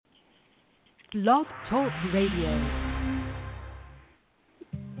Blog Talk Radio.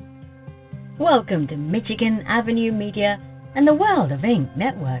 Welcome to Michigan Avenue Media and the World of Ink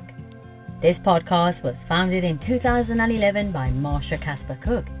Network. This podcast was founded in 2011 by Marsha Casper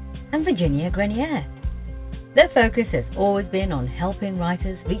Cook and Virginia Grenier. Their focus has always been on helping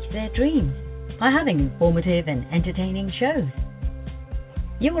writers reach their dreams by having informative and entertaining shows.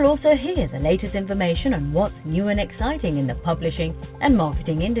 You will also hear the latest information on what's new and exciting in the publishing and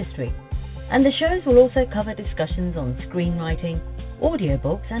marketing industry, and the shows will also cover discussions on screenwriting,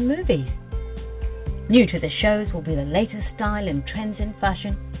 audiobooks, and movies. New to the shows will be the latest style and trends in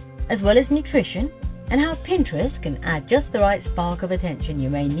fashion, as well as nutrition and how Pinterest can add just the right spark of attention you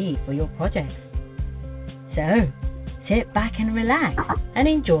may need for your projects. So, sit back and relax and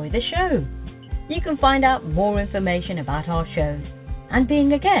enjoy the show. You can find out more information about our shows and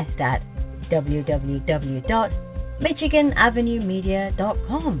being a guest at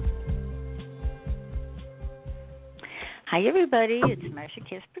www.michiganavenuemedia.com. Hi, everybody. It's Marsha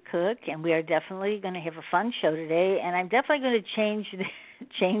Casper Cook, and we are definitely going to have a fun show today. And I'm definitely going to change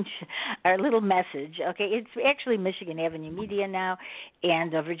our little message. Okay, it's actually Michigan Avenue Media now,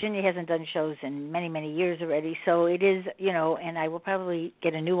 and Virginia hasn't done shows in many, many years already. So it is, and I will probably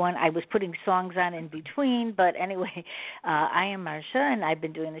get a new one. I was putting songs on in between, but anyway, I am Marsha, and I've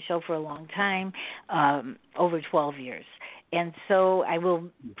been doing the show for a long time, over 12 years. And so I will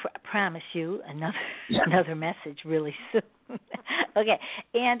promise you another message really soon. Okay,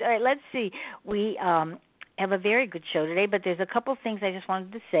 and all right, let's see. We have a very good show today, but there's a couple things I just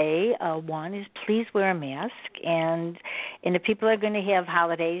wanted to say. One is please wear a mask, and if people are going to have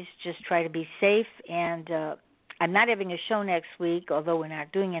holidays, just try to be safe. And I'm not having a show next week, although we're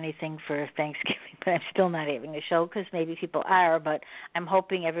not doing anything for Thanksgiving, but I'm still not having a show because maybe people are, but I'm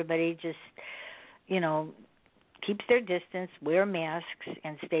hoping everybody just, keeps their distance, wear masks,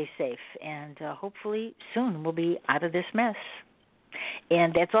 and stay safe. And hopefully soon we'll be out of this mess.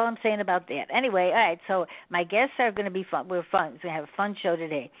 And that's all I'm saying about that. Anyway, all right, so my guests are going to be fun. We're going to have a fun show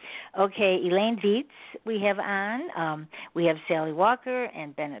today. Okay, Elaine Dietz we have on. We have Sally Walker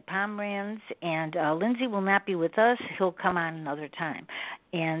and Bennett Pomeranz. And Lindsay will not be with us. He'll come on another time.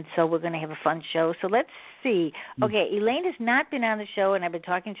 And so we're going to have a fun show. So let's see. Okay, Elaine has not been on the show, and I've been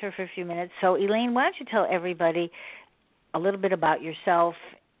talking to her for a few minutes. So, Elaine, why don't you tell everybody a little bit about yourself,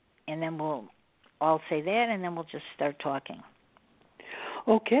 and then we'll all say that, and then we'll just start talking.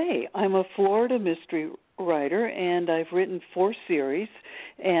 Okay, I'm a Florida mystery writer, and I've written 4 series,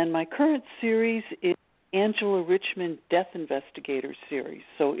 and my current series is Angela Richmond Death Investigator series.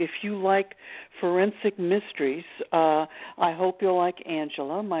 So if you like forensic mysteries, I hope you'll like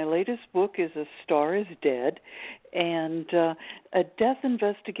Angela. My latest book is A Star is Dead, and a death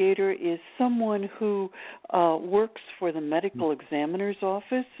investigator is someone who works for the medical examiner's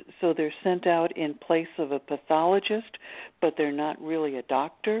office, so they're sent out in place of a pathologist, but they're not really a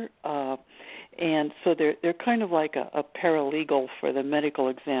doctor. And so they're kind of like a paralegal for the medical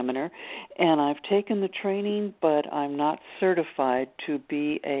examiner. And I've taken the training, but I'm not certified to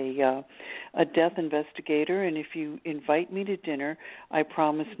be a death investigator. And if you invite me to dinner, I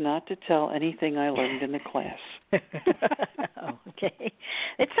promise not to tell anything I learned in the class. Okay,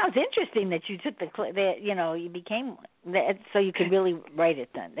 it sounds interesting that you took you became that, so you could really write it.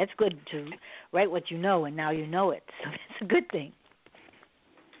 Then that's good to write what you know, and now you know it. So that's a good thing.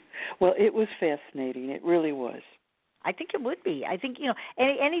 Well, it was fascinating. It really was. I think it would be. I think,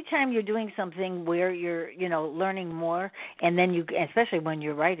 any time you're doing something where you're, learning more, and then especially when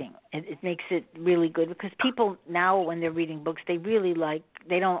you're writing, it makes it really good because people now, when they're reading books, they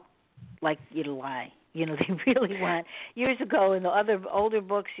don't like you to lie. They really want. Years ago, in the other older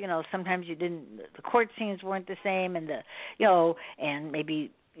books, sometimes the court scenes weren't the same, and and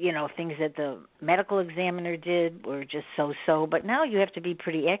maybe, things that the medical examiner did were just so. But now you have to be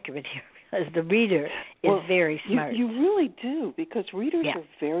pretty accurate here because the reader is very smart. You really do, because readers are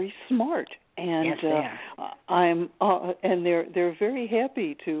very smart. And yes, they are. And they're very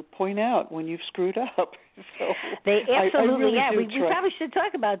happy to point out when you've screwed up. So they absolutely, I really we probably should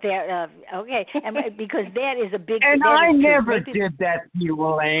talk about that. Okay, because that is a big. And I never did that to you,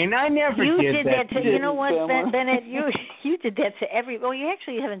 Elaine. I never you did that to you. You know what, Bennett? You did that to every. Well, you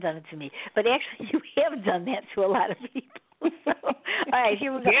actually haven't done it to me, but actually you have done that to a lot of people. So, all right,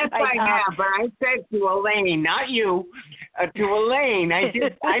 here we go. Yes, I have, but I said to Elaine, not you. To Elaine, I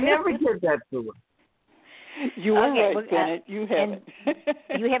never did that to her. You are right, Bennett. You have it.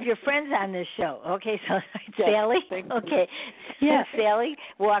 You have your friends on this show. Okay, so Sally. Okay, yes. Sally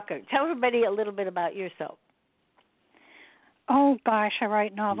Walker. Tell everybody a little bit about yourself. Oh gosh, I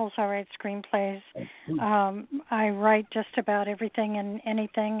write novels, I write screenplays. I write just about everything and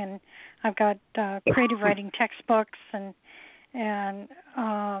anything, and I've got creative writing textbooks, and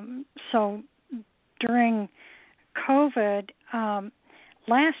so during COVID,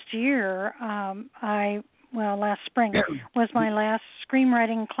 last year, last spring was my last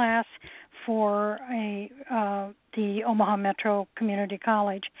screenwriting class for the Omaha Metro Community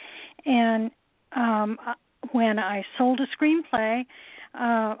College, and when I sold a screenplay,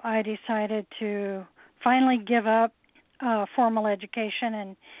 I decided to finally give up formal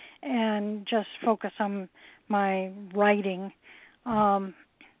education and just focus on my writing.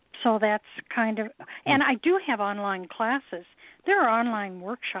 So that's kind of, and I do have online classes. There are online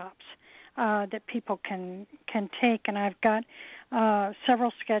workshops that people can take, and I've got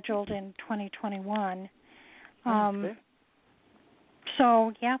several scheduled in 2021.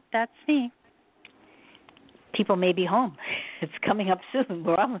 So yeah, that's me. People may be home. It's coming up soon.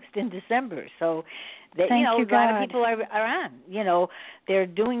 We're almost in December, so that, Thank you, a lot God. of people are on. They're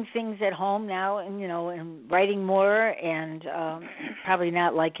doing things at home now, and and writing more, and probably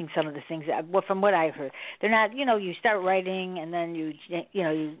not liking some of the things. From what I've heard, they're not. You start writing, and then you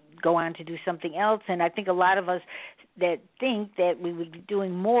go on to do something else. And I think a lot of us that think that we would be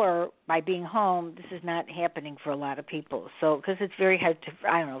doing more by being home, this is not happening for a lot of people. So, because it's very hard to,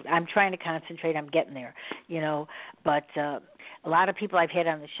 I don't know, I'm trying to concentrate, I'm getting there, but a lot of people I've had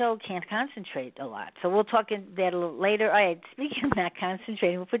on the show can't concentrate a lot. So we'll talk in that a little later. All right, speaking of not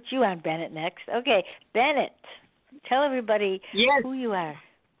concentrating, we'll put you on, Bennett, next. Okay, Bennett, tell everybody who you are.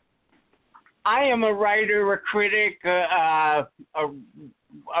 I am a writer, a critic, an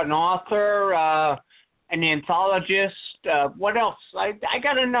author, an anthologist. What else? I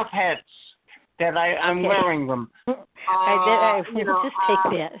got enough hats that I'm wearing them. Just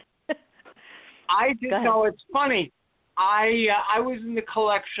take that. I just know it's funny. I was in the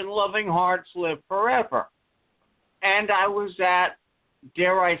collection Loving Hearts Live Forever, and I was at,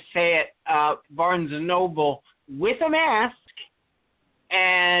 dare I say it, Barnes & Noble with a mask,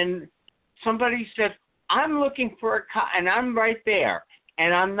 and somebody said, I'm looking for and I'm right there,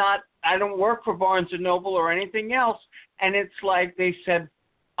 and I don't work for Barnes & Noble or anything else, and it's like they said,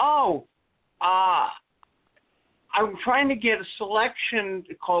 I'm trying to get a selection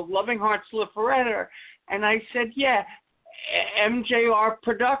called Loving Hearts Live Forever, and I said, yeah, MJR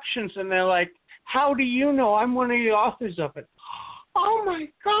Productions, and they're like, how do you know? I'm one of the authors of it. Oh my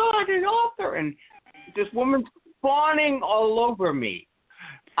God, an author! And this woman's fawning all over me.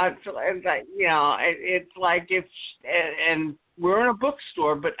 It's like and we're in a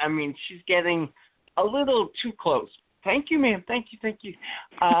bookstore, but I mean, she's getting a little too close. Thank you, ma'am. Thank you.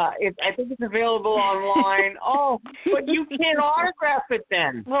 I think it's available online. Oh, but you can't autograph it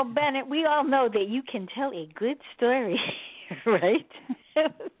then. Well, Bennett, we all know that you can tell a good story, right?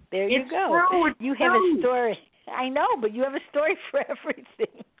 There you go. You have a story. I know, but you have a story for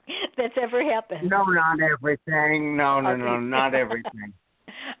everything that's ever happened. No, not everything. No, not everything.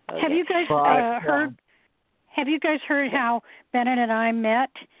 Okay. Have you guys heard? Have you guys heard how Bennett and I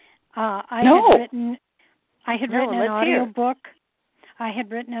met? I had written an audiobook. I had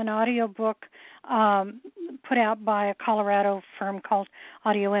written an audiobook put out by a Colorado firm called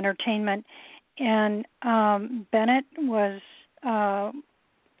Audio Entertainment, and Bennett was one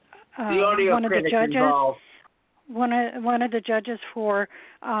of the judges. Involved. One of the judges for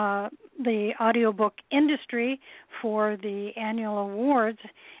the audiobook industry for the annual awards,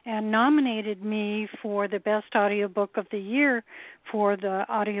 and nominated me for the best audiobook of the year for the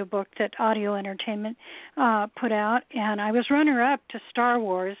audiobook that Audio Entertainment put out, and I was runner-up to Star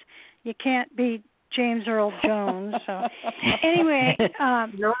Wars. You can't beat James Earl Jones. So anyway,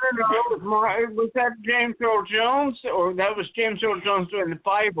 no. Was that James Earl Jones, or that was James Earl Jones doing the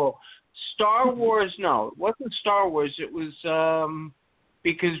Bible? Star Wars, no, it wasn't Star Wars. It was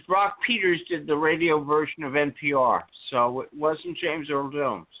because Brock Peters did the radio version of NPR, so it wasn't James Earl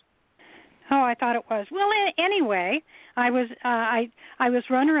Jones. Oh, I thought it was. Well, anyway, I was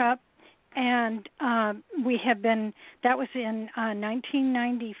runner-up, and we have been. That was in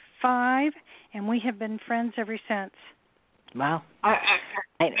 1995, and we have been friends ever since. Wow.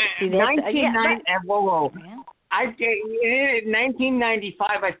 1990. Whoa. In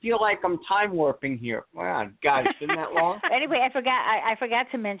 1995, I feel like I'm time warping here. Wow, God, it's been that long. Anyway, I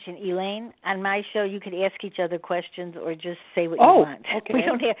forgot to mention, Elaine, on my show you could ask each other questions or just say what you want. Okay. We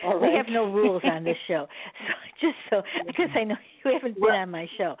have no rules on this show. So because I know you haven't been on my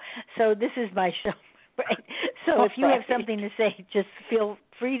show. So this is my show. Right. So if you have something to say, just feel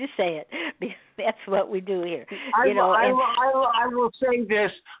free to say it, because that's what we do here. I will say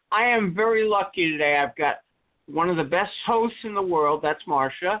this. I am very lucky today. I've got one of the best hosts in the world, that's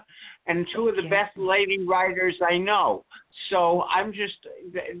Marsha, and two of the best lady writers I know. So I'm just,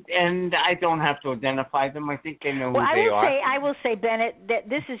 and I don't have to identify them. I think they know who they are. I will say, Bennett, that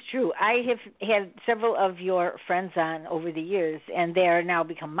this is true. I have had several of your friends on over the years, and they are now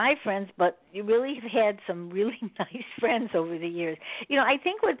become my friends, but you really have had some really nice friends over the years. I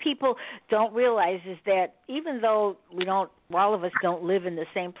think what people don't realize is that even though all of us don't live in the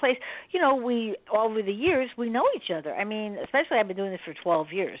same place, we, over the years, we know each other. I mean, especially I've been doing this for 12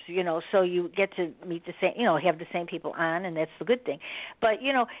 years, so you get to meet the same, have the same people on, and that's the good thing. But,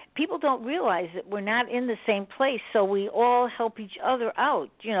 people don't realize that we're not in the same place, so we all help each other out.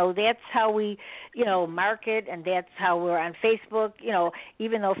 That's how we, market, and that's how we're on Facebook,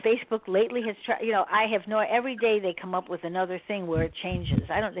 even though Facebook lately has tried, I have every day they come up with another thing where it changes.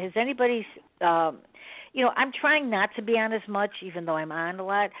 Has anybody, I'm trying not to be on as much, even though I'm on a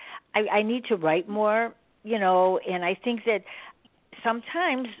lot. I need to write more, and I think that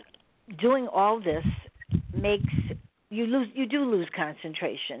sometimes doing all this makes you do lose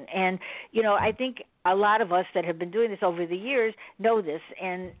concentration. And, I think a lot of us that have been doing this over the years know this.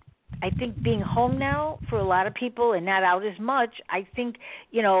 And I think being home now for a lot of people and not out as much, I think,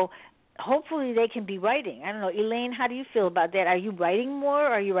 hopefully they can be writing. I don't know, Elaine, how do you feel about that? Are you writing more?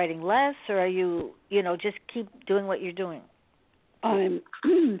 Are you writing less? Or are you, just keep doing what you're doing? I'm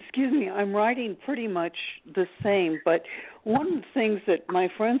writing pretty much the same, but one of the things that my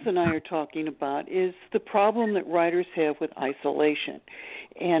friends and I are talking about is the problem that writers have with isolation.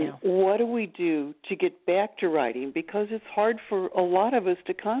 And what do we do to get back to writing? Because it's hard for a lot of us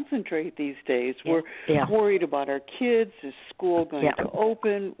to concentrate these days. We're worried about our kids. Is school going to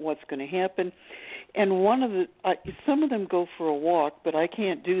open? What's going to happen? And one of some of them go for a walk, but I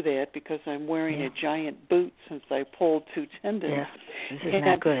can't do that because I'm wearing a giant boot since I pulled two tendons. Yeah. This is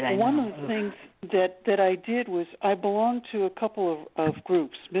not good. One of the things that I did was I belonged to a couple of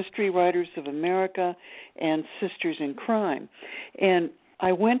groups, Mystery Writers of America and Sisters in Crime. And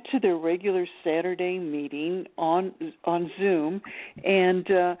I went to their regular Saturday meeting on Zoom, and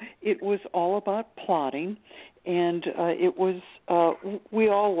it was all about plotting. And it was we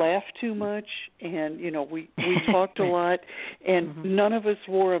all laughed too much, and we talked a lot, and none of us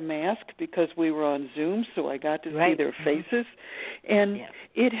wore a mask because we were on Zoom, so I got to see their faces, and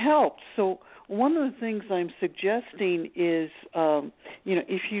it helped. So one of the things I'm suggesting is,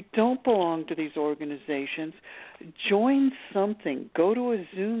 if you don't belong to these organizations, join something. Go to a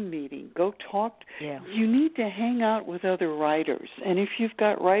Zoom meeting. Go talk. You need to hang out with other writers, and if you've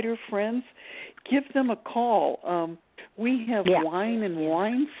got writer friends, give them a call. We have wine and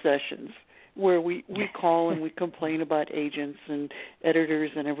wine sessions where we call and we complain about agents and editors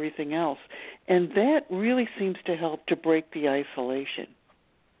and everything else. And that really seems to help to break the isolation.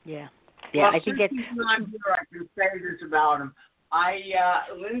 Yeah, well, I think it's... I can say this about him.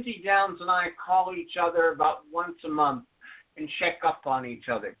 Lindsay Downs and I call each other about once a month and check up on each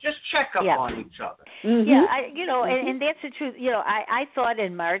other. Just check up on each other. Mm-hmm. Yeah, and that's the truth. I thought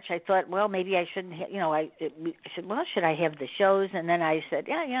in March, well, maybe I shouldn't. I said, well, should I have the shows? And then I said,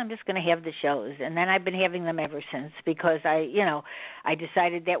 I'm just going to have the shows. And then I've been having them ever since because I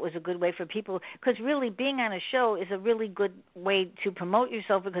decided that was a good way for people. Because really, being on a show is a really good way to promote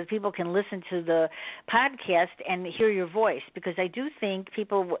yourself because people can listen to the podcast and hear your voice. Because I do think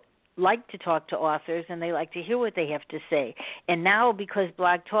people like to talk to authors and they like to hear what they have to say. And now because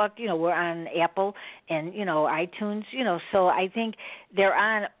Blog Talk, we're on Apple and, iTunes, so I think they're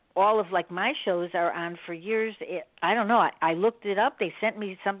on all of my shows are on for years. I don't know. I looked it up. They sent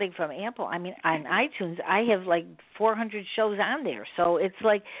me something from Apple. I mean, on iTunes, I have 400 shows on there. So it's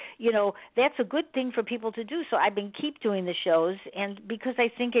that's a good thing for people to do. So I've been keep doing the shows, and because I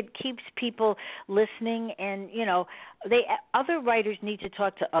think it keeps people listening, and other writers need to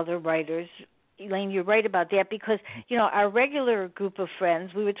talk to other writers. Elaine, you're right about that because, our regular group of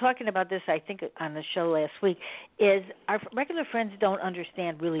friends, we were talking about this, I think, on the show last week, is our regular friends don't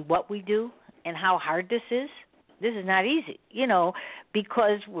understand really what we do and how hard this is. This is not easy,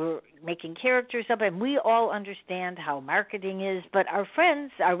 because we're making characters up, and we all understand how marketing is, but our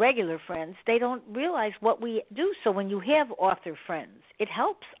friends, our regular friends, they don't realize what we do. So when you have author friends, it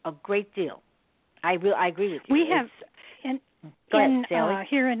helps a great deal. I agree with you. We have,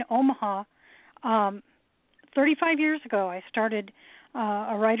 here in Omaha, 35 years ago, I started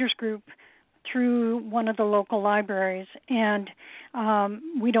a writers group through one of the local libraries, and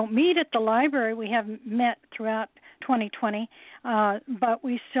we don't meet at the library. We haven't met throughout 2020, but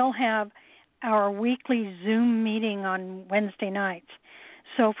we still have our weekly Zoom meeting on Wednesday nights.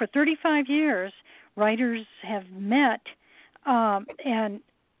 So for 35 years, writers have met, and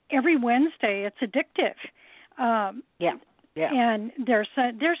every Wednesday it's addictive. Yeah. And there's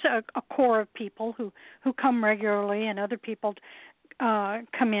a core of people who come regularly, and other people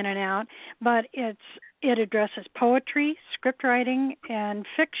come in and out. But it addresses poetry, script writing, and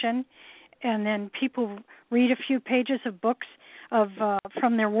fiction, and then people read a few pages of books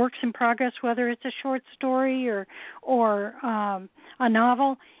from their works in progress, whether it's a short story or a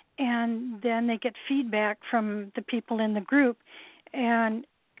novel, and then they get feedback from the people in the group, and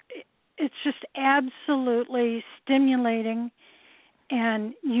it's just absolutely stimulating,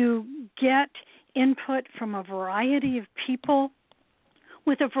 and you get input from a variety of people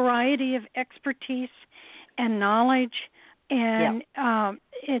with a variety of expertise and knowledge, and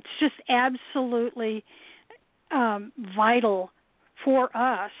it's just absolutely vital for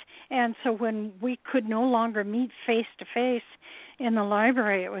us. And so when we could no longer meet face-to-face in the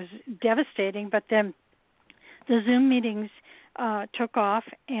library, it was devastating, but then the Zoom meetings took off,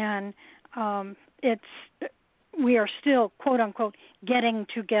 and we are still, quote unquote, getting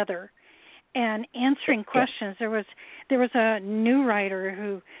together and answering questions. There was a new writer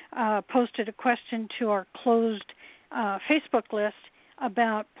who posted a question to our closed Facebook list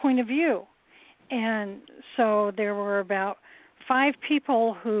about point of view, and so there were about 5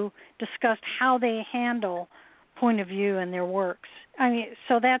 people who discussed how they handle point of view in their works. I mean,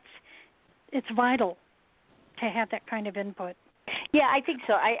 so it's vital to have that kind of input. Yeah, I think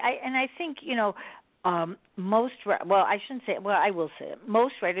so. I think, most, well, I shouldn't say, well, I will say it.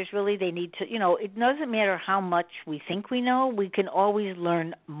 Most writers really, they need to, it doesn't matter how much we think we know, we can always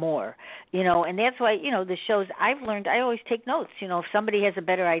learn more, and that's why, the shows I've learned, I always take notes, if somebody has a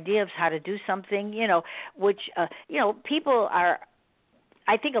better idea of how to do something, which, people are,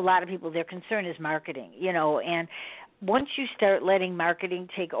 I think a lot of people, their concern is marketing, and once you start letting marketing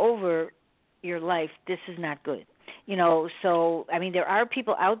take over your life, this is not good. So, I mean, there are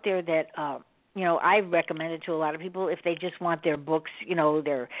people out there that, I've recommended to a lot of people if they just want their books,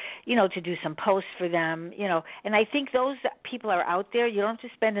 to do some posts for them, and I think those people are out there. You don't have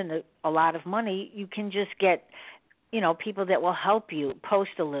to spend a lot of money. You can just get, people that will help you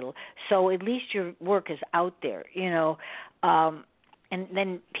post a little. So at least your work is out there, and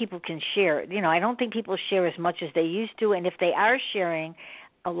then people can share. I don't think people share as much as they used to, and if they are sharing,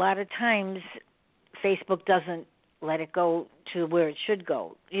 a lot of times Facebook doesn't let it go to where it should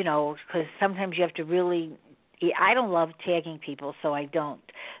go, because sometimes you have to really – I don't love tagging people, so I don't.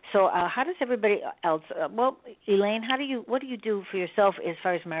 So how does everybody else well, Elaine, what do you do for yourself as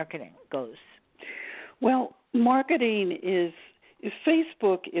far as marketing goes? Well, marketing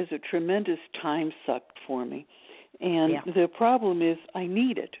Facebook is a tremendous time suck for me. And the problem is I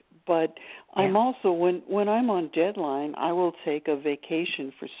need it. But I'm also, when I'm on deadline, I will take a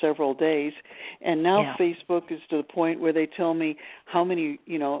vacation for several days. And now Facebook is to the point where they tell me how many,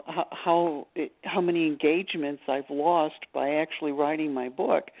 how many engagements I've lost by actually writing my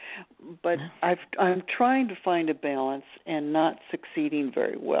book. But I'm trying to find a balance and not succeeding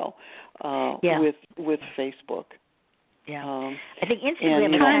very well with Facebook. Yeah, I think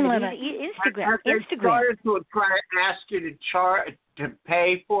Instagram is time limit. Instagram. They started to try to ask you to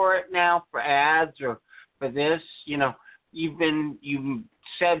pay for it now for ads or for this. You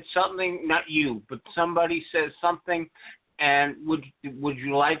said something, not you, but somebody says something, and would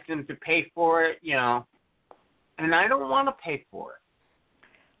you like them to pay for it? And I don't want to pay for it.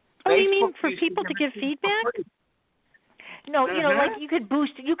 Oh, you mean for people to give feedback? No, like you could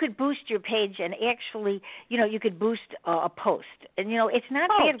boost your page, and actually, you could boost a post, and it's not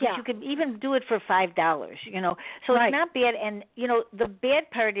bad because you could even do it for $5, so it's not bad. And the bad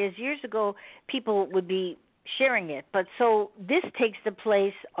part is years ago people would be sharing it, but so this takes the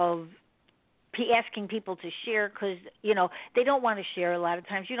place of asking people to share because they don't want to share a lot of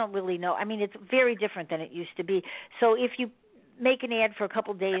times. You don't really know. I mean, it's very different than it used to be. So if you make an ad for a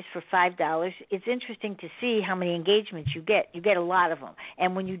couple of days for $5, it's interesting to see how many engagements you get. You get a lot of them.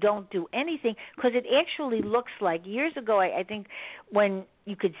 And when you don't do anything, because it actually looks like years ago, I think when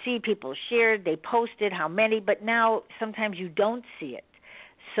you could see people shared, they posted how many, but now sometimes you don't see it.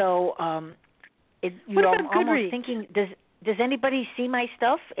 So you're almost thinking, does anybody see my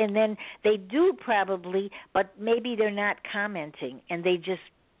stuff? And then they do probably, but maybe they're not commenting and they just,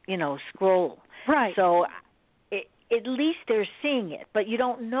 scroll. Right. So at least they're seeing it, but you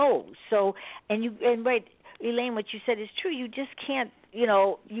don't know. So, and right, Elaine, what you said is true. You just can't,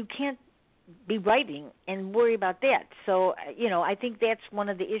 you can't be writing and worry about that. So, I think that's one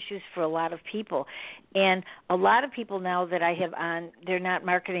of the issues for a lot of people. And a lot of people now that I have on, they're not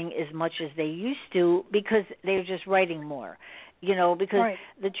marketing as much as they used to because they're just writing more. Because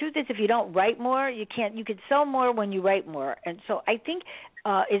the truth is if you don't write more, you could sell more when you write more. And so I think,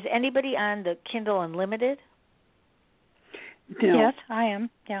 is anybody on the Kindle Unlimited? No. Yes, I am.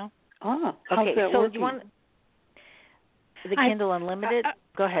 Yeah. Ah, how's Okay, that so working? do you want the Kindle Unlimited?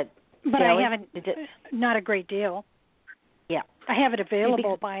 Go ahead. But Sally? I haven't. Not a great deal. Yeah. I have it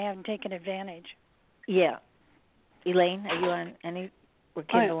available, but I haven't taken advantage. Yeah. Elaine, are you on any with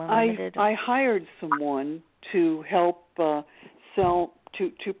Kindle Unlimited? I hired someone to help sell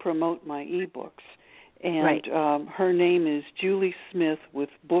to promote my ebooks, and right. Her name is Julie Smith with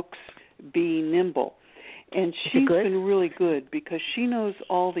Books Be Nimble. And she's been really good because she knows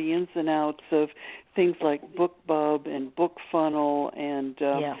all the ins and outs of things like BookBub and BookFunnel and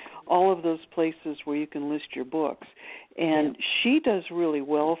all of those places where you can list your books. And she does really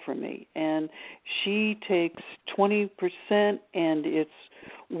well for me. And she takes 20%, and it's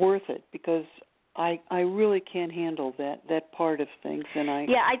worth it because I really can't handle that part of things. And I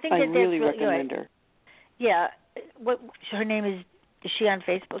think I that's really good. recommend her. Yeah. What her name is she on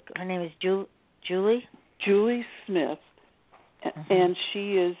Facebook? Her name is Julie? Julie Smith, and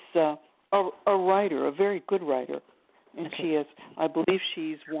she is a writer, a very good writer, and she has, I believe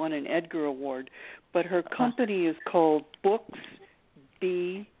she's won an Edgar Award, but her company is called Books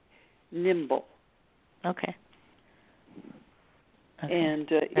Be Nimble. Okay. And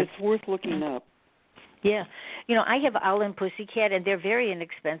it's worth looking up. Yeah. I have Owl and Pussycat, and they're very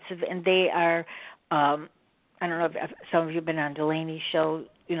inexpensive, and they are, I don't know if some of you have been on Delaney's show,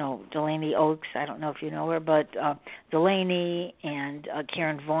 Delaney Oaks. I don't know if you know her, but Delaney and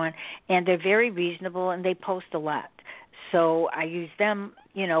Karen Vaughn, and they're very reasonable, and they post a lot. So I use them,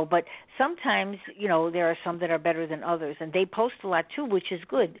 but sometimes, there are some that are better than others, and they post a lot too, which is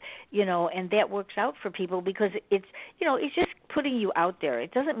good, and that works out for people because it's, it's just putting you out there.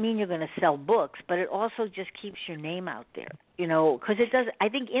 It doesn't mean you're going to sell books, but it also just keeps your name out there, because it does. I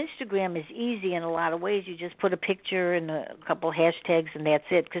think Instagram is easy in a lot of ways. You just put a picture and a couple hashtags, and that's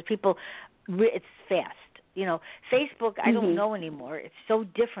it, because people, it's fast. Facebook, I don't know anymore. It's so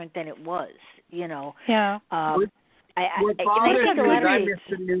different than it was, Yeah. What bothers me is I miss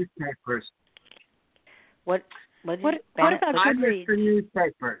the newspapers. What about I miss Goodreads? the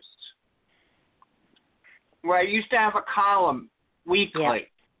newspapers, where I used to have a column weekly.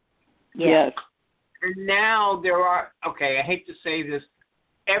 Yeah. Yes. And now there are, I hate to say this,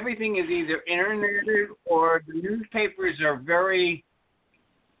 everything is either interneted or the newspapers are very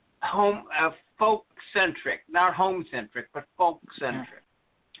folk-centric, not home-centric, but folk-centric,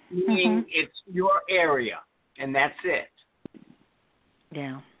 meaning it's your area, and that's it.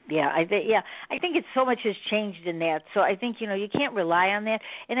 Yeah. I think it's so much has changed in that. So I think you can't rely on that.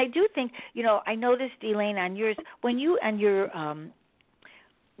 And I do think I noticed, Elaine, on yours when you and your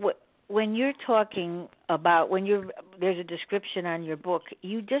when you're talking about there's a description on your book,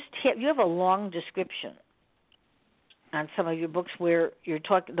 you have a long description on some of your books where you're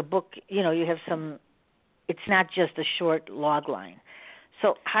talking the book. You have some. It's not just a short log line.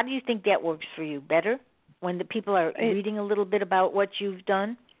 So how do you think that works for you? Better when the people are reading a little bit about what you've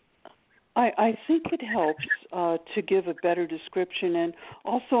done? I think it helps to give a better description, and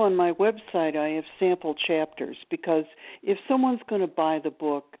also on my website I have sample chapters, because if someone's going to buy the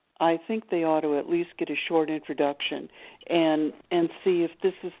book, I think they ought to at least get a short introduction and see if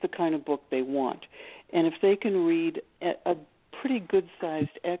this is the kind of book they want. And if they can read a pretty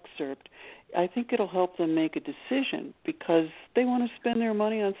good-sized excerpt, I think it'll help them make a decision, because they want to spend their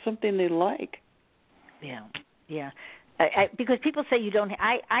money on something they like. Yeah. Because people say you don't.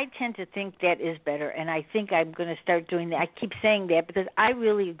 I tend to think that is better, and I think I'm going to start doing that. I keep saying that because I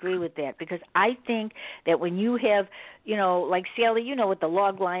really agree with that. Because I think that when you have, like Sally, with the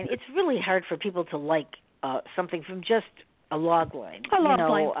log line, it's really hard for people to like something from just a log line. A log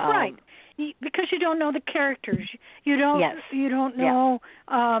line, right? Because you don't know the characters, you don't know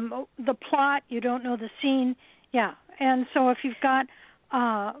the plot, you don't know the scene. Yeah, and so if you've got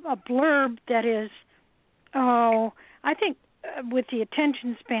a blurb that is, I think with the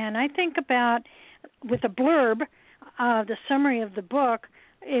attention span, I think about with a blurb, the summary of the book,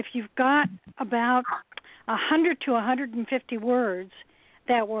 if you've got about 100 to 150 words,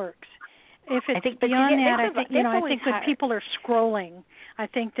 that works. If it's beyond that, I think when people are scrolling, I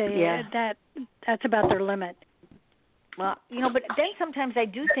think that's about their limit. Well, but then sometimes I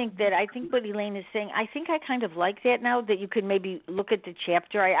do think that what Elaine is saying, I think I kind of like that now, that you could maybe look at the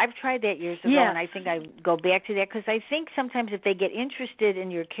chapter. I've tried that years ago, and I think I go back to that, because I think sometimes if they get interested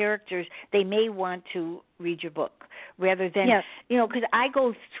in your characters, they may want to read your book rather than, because I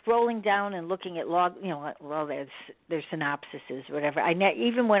go scrolling down and looking at their synopsises, whatever.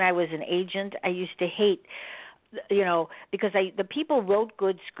 Even when I was an agent, I used to hate, because the people wrote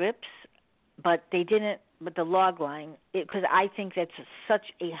good scripts, but they didn't but the log line, because I think that's such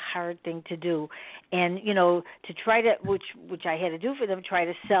a hard thing to do, and to try to, which I had to do for them, try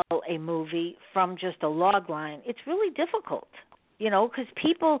to sell a movie from just a log line. It's really difficult, because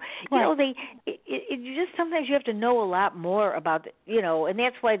people, you just sometimes you have to know a lot more about, and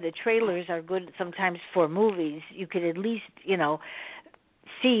that's why the trailers are good sometimes for movies. You could at least,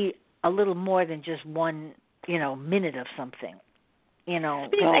 see a little more than just one, minute of something, Speaking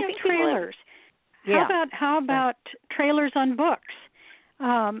of trailers. Yeah. How about trailers on books?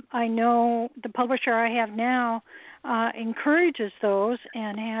 I know the publisher I have now encourages those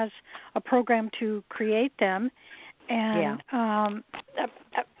and has a program to create them. And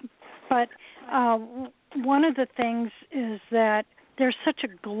but one of the things is that there's such a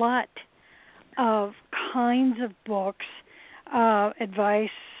glut of kinds of books, advice,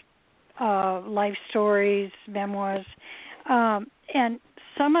 life stories, memoirs, and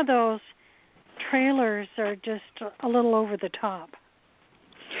some of those trailers are just a little over the top.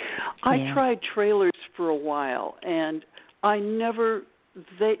 I tried trailers for a while, and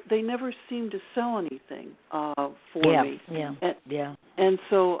they never seemed to sell anything for me. And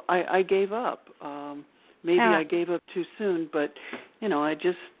so I gave up. Maybe I gave up too soon, but I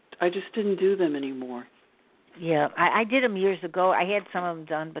just didn't do them anymore. Yeah, I did them years ago. I had some of them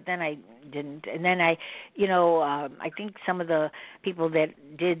done, but then I didn't. And then I think some of the people that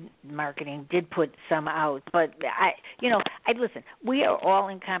did marketing did put some out. But listen, we are all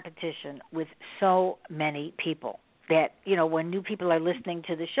in competition with so many people that, when new people are listening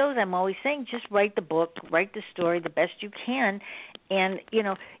to the shows, I'm always saying just write the book, write the story the best you can. And,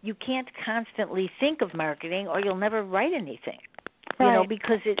 you can't constantly think of marketing or you'll never write anything.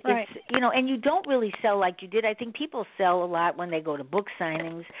 Because it's, and you don't really sell like you did. I think people sell a lot when they go to book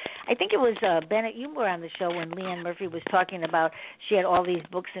signings. I think it was, Bennett, you were on the show when Leanne Murphy was talking about she had all these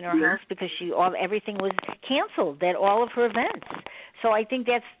books in her house because everything was canceled at all of her events. So I think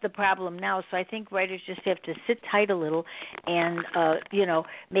that's the problem now. So I think writers just have to sit tight a little and,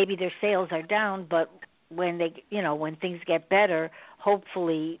 maybe their sales are down, but when when things get better,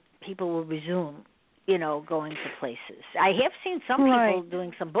 hopefully people will resume going to places. I have seen some people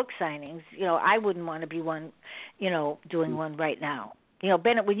doing some book signings. I wouldn't want to be one, doing one right now.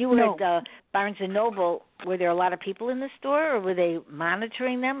 Bennett, when you were at Barnes & Noble, were there a lot of people in the store, or were they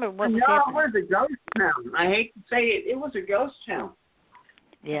monitoring them, or what was happening? No, it was a ghost town. I hate to say it. It was a ghost town.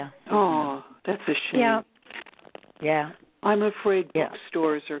 Yeah. Oh, that's a shame. Yeah. I'm afraid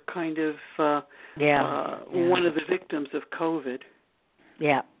bookstores are kind of one of the victims of COVID.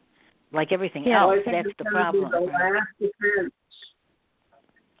 Yeah. Like everything else, that's the problem.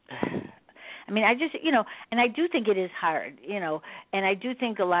 I mean, I just, and I do think it is hard, and I do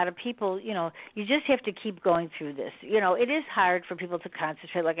think a lot of people, you just have to keep going through this. It is hard for people to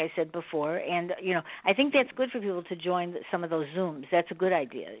concentrate, like I said before, and, I think that's good for people to join some of those Zooms. That's a good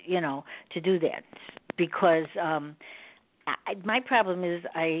idea, to do that, because my problem is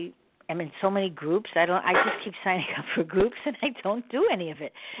I'm in so many groups. I just keep signing up for groups, and I don't do any of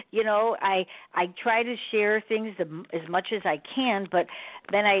it. I try to share things as much as I can, but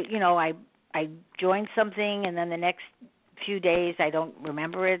then I join something, and then the next few days I don't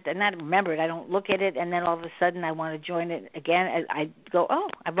remember it, and not remember it, I don't look at it, and then all of a sudden I want to join it again. I go, oh,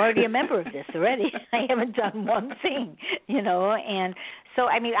 I'm already a member of this already. I haven't done one thing, and so,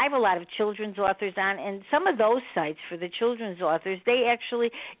 I mean, I have a lot of children's authors on, and some of those sites for the children's authors, they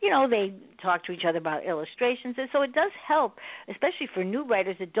actually, they talk to each other about illustrations, and so it does help, especially for new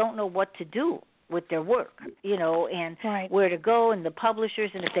writers that don't know what to do with their work, and where to go, and the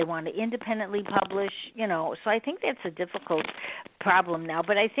publishers, and if they want to independently publish, So I think that's a difficult problem now.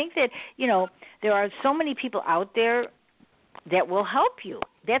 But I think that, there are so many people out there that will help you.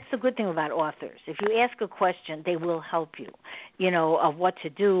 That's the good thing about authors. If you ask a question, they will help you, of what to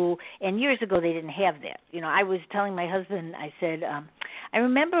do. And years ago, they didn't have that. I was telling my husband, I said, I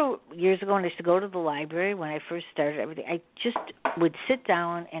remember years ago when I used to go to the library when I first started everything, I just would sit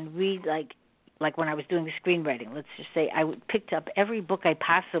down and read like when I was doing the screenwriting, let's just say, I picked up every book I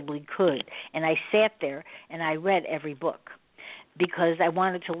possibly could, and I sat there and I read every book because I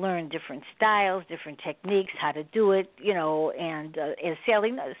wanted to learn different styles, different techniques, how to do it, and as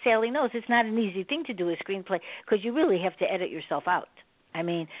Sally knows, it's not an easy thing to do a screenplay because you really have to edit yourself out. I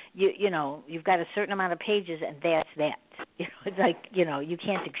mean, you've got a certain amount of pages, and that's that. It's like, you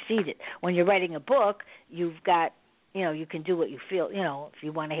can't exceed it. When you're writing a book, you've got, you can do what you feel, if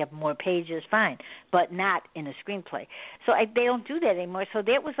you want to have more pages, fine, but not in a screenplay. So they don't do that anymore. So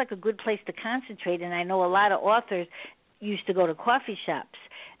that was like a good place to concentrate, and I know a lot of authors used to go to coffee shops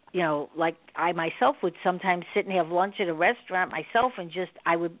like I myself would sometimes sit and have lunch at a restaurant myself, and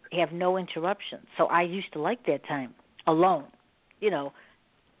I would have no interruptions. So I used to like that time alone, and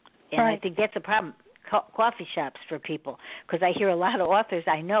right. I think that's a problem. Coffee shops for people, because I hear a lot of authors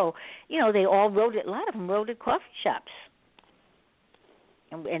I know, they all wrote it. A lot of them wrote at coffee shops,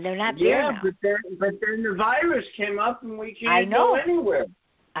 and they're not there now. but then the virus came up and we can't go anywhere.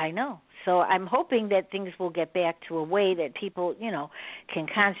 I know. So I'm hoping that things will get back to a way that people, can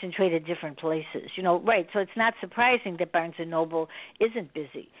concentrate at different places. Right. So it's not surprising that Barnes & Noble isn't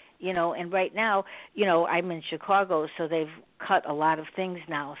busy, and right now, I'm in Chicago, so they've cut a lot of things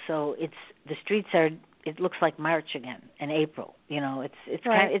now. So the streets it looks like March again and April. It's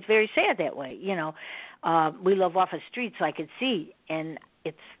right. it's very sad that way. We live off a street, so I could see, and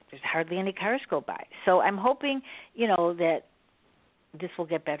there's hardly any cars go by. So I'm hoping, that this will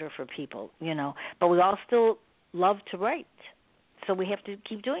get better for people, But we all still love to write, so we have to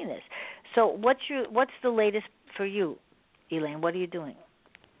keep doing this. So what's the latest for you, Elaine? What are you doing?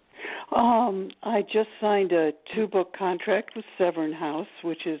 I just signed a 2-book contract with Severn House,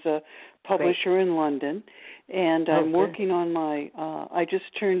 which is a publisher in London, and I'm working on I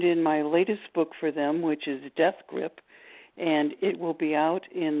just turned in my latest book for them, which is Death Grip, and it will be out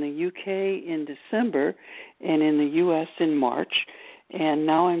in the UK in December and in the US in March. And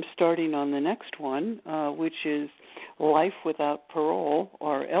now I'm starting on the next one, which is Life Without Parole,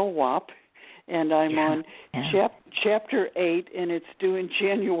 or LWAP, and I'm on Chapter 8, and it's due in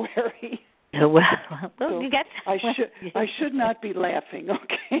January. Well, so you got. I should not be laughing,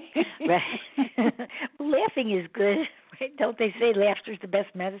 okay? Right. Laughing is good, right? Don't they say laughter's the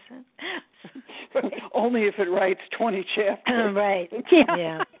best medicine? Right. Only if it writes 20 chapters. Right.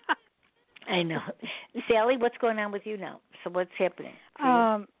 Yeah. I know. Sally, what's going on with you now? So what's happening?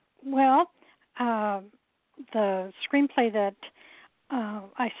 The screenplay that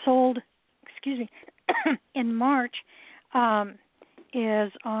I sold, in March,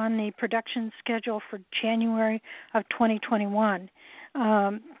 is on the production schedule for January of 2021.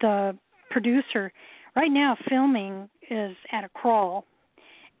 The producer, right now, filming is at a crawl,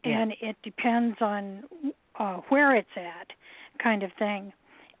 and it depends on where it's at, kind of thing.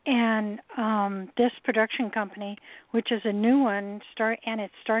 And this production company, which is a new one,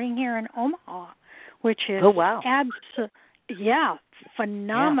 it's starting here in Omaha, which is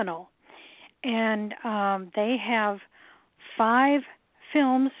phenomenal. Yeah. And they have 5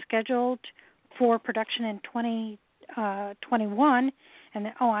 films scheduled for production in 2021, and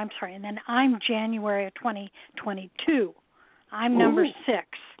then I'm January of 2022. I'm number 6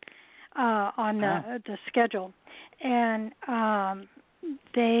 on the schedule, and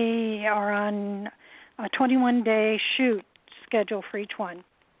they are on a 21-day shoot schedule for each one.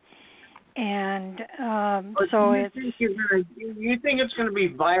 And so it's... You think it's going to be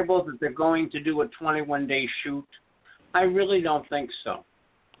viable that they're going to do a 21-day shoot? I really don't think so.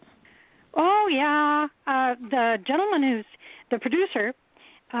 Oh, yeah. The gentleman who's the producer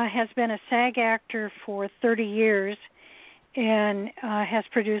has been a SAG actor for 30 years and has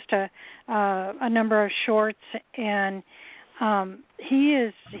produced a number of shorts, and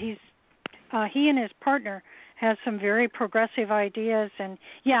he and his partner has some very progressive ideas, and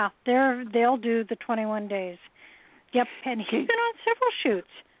they'll do the 21 days. Yep, and he's been on several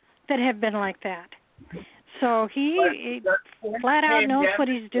shoots that have been like that. So he flat out knows what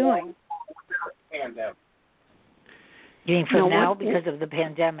he's doing. You mean from now because of the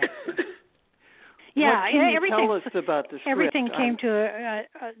pandemic? Yeah, everything. Tell us about the script. Everything came to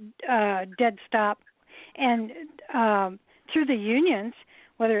a dead stop, and through the unions,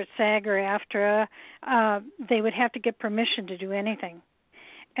 whether it's SAG or AFTRA, they would have to get permission to do anything.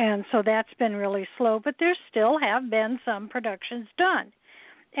 And so that's been really slow, but there still have been some productions done.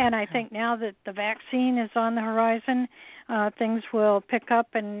 And I think now that the vaccine is on the horizon, things will pick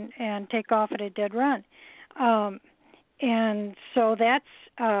up and take off at a dead run. And so that's,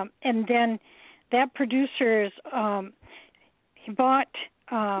 and then that producer is, he bought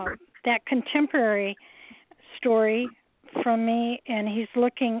that contemporary story from me, and he's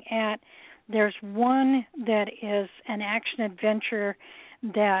looking at, there's one that is an action adventure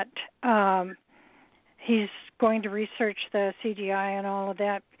that he's going to research the CGI and all of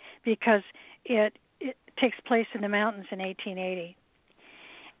that, because it takes place in the mountains in 1880.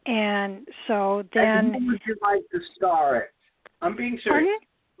 And so then... And who would you like to star it? I'm being serious.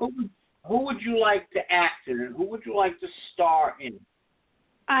 Pardon? Who would you like to act in it? Who would you like to star in?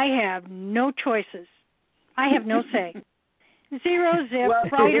 I have no choices. I have no say. Zero zip.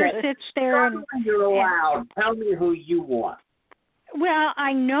 Writer sits there and... You're allowed. Tell me who you want. Well,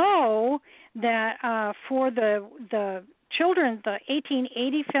 I know that for the the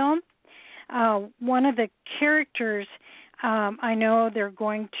 1880 film, one of the characters, I know they're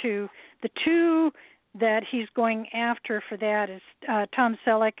going to, the two that he's going after for that is Tom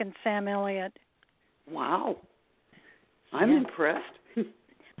Selleck and Sam Elliott. Wow. I'm impressed.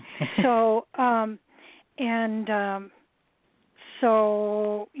 So,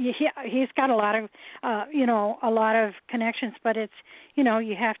 so he's got a lot of, a lot of connections, but it's,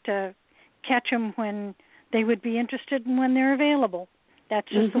 you have to catch them when they would be interested and when they're available. That's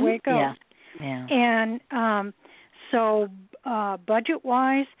just the way it goes. Yeah. And so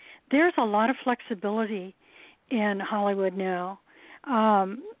budget-wise, there's a lot of flexibility in Hollywood now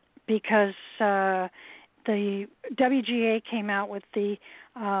because the WGA came out with the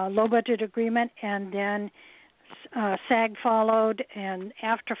low-budget agreement, and then SAG followed, and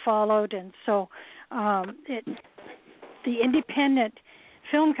AFTRA followed, and so the independent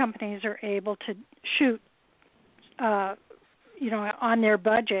film companies are able to shoot, on their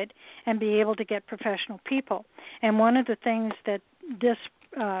budget and be able to get professional people. And one of the things that this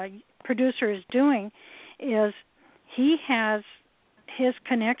producer is doing is he has his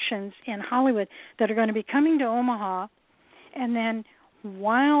connections in Hollywood that are going to be coming to Omaha, and then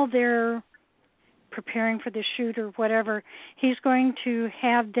while they're preparing for the shoot or whatever, he's going to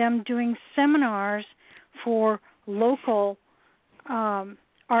have them doing seminars for local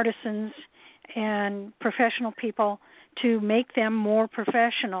artisans and professional people to make them more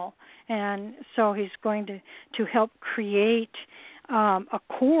professional. And so he's going to help create a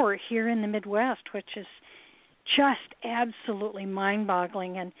core here in the Midwest, which is just absolutely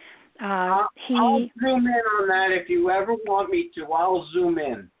mind-boggling. And I'll zoom in on that if you ever want me to. I'll zoom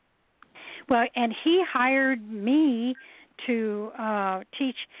in. Well, and he hired me to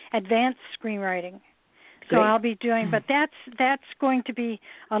teach advanced screenwriting. So I'll be doing, but that's going to be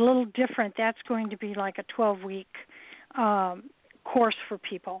a little different. That's going to be like a 12-week course for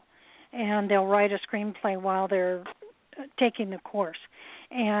people, and they'll write a screenplay while they're taking the course.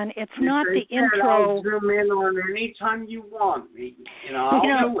 And it's not the intro. I'll zoom in on anytime you want me. I'll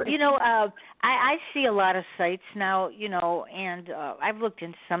do it. I see a lot of sites now, and I've looked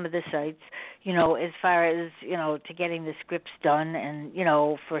into some of the sites, as far as, to getting the scripts done and,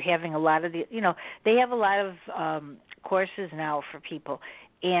 for having a lot of the, they have a lot of courses now for people.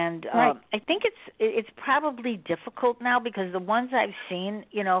 And right. I think it's probably difficult now because the ones I've seen,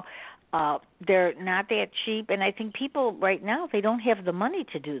 they're not that cheap, and I think people right now, they don't have the money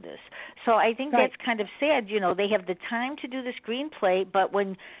to do this. So I think that's kind of sad. They have the time to do the screenplay, but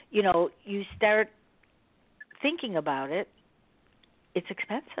when, you start thinking about it, it's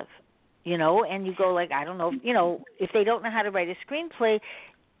expensive, and you go like, I don't know, if they don't know how to write a screenplay,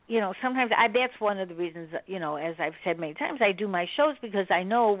 sometimes that's one of the reasons, as I've said many times, I do my shows because I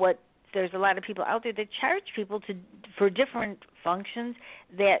know there's a lot of people out there that charge people for different functions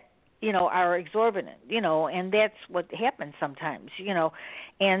that, are exorbitant, and that's what happens sometimes,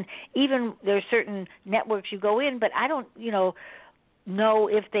 and even there's certain networks you go in, but I don't, know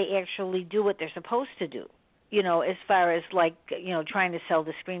if they actually do what they're supposed to do, as far as like, trying to sell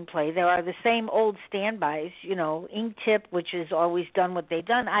the screenplay. There are the same old standbys, Inktip, which has always done what they've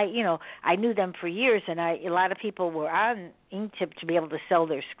done. I knew them for years, and a lot of people were on Inktip to be able to sell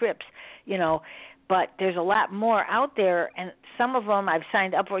their scripts, but there's a lot more out there, and some of them I've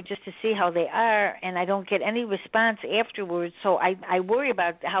signed up for just to see how they are, and I don't get any response afterwards, so I worry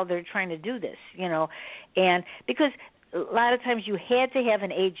about how they're trying to do this, and because a lot of times you had to have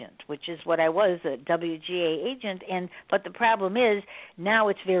an agent, which is what I was, a WGA agent, but the problem is now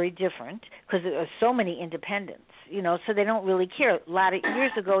it's very different because there are so many independents, so they don't really care. A lot of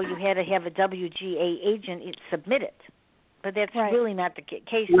years ago you had to have a WGA agent submit it, but that's really not the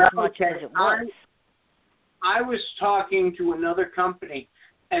case as much as it was. I was talking to another company,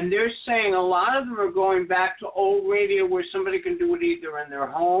 and they're saying a lot of them are going back to old radio where somebody can do it either in their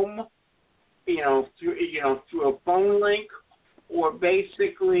home, through a phone link, or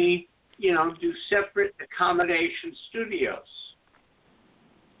basically, do separate accommodation studios.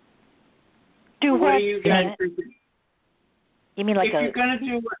 What do you guys think? You mean like if you're going to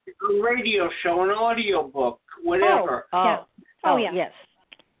do a radio show, an audio book, whatever. Yes.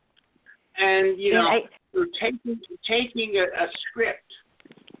 And you're taking a script,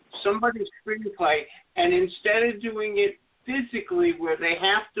 somebody's screenplay, and instead of doing it physically where they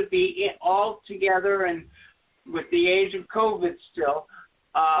have to be all together, and with the age of COVID still,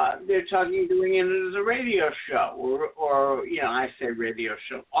 they're doing it as a radio show or I say radio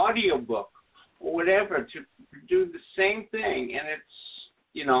show, audio book or whatever to do the same thing, and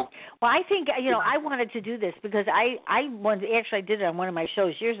you know. Well, I think I wanted to do this because I wanted, actually I did it on one of my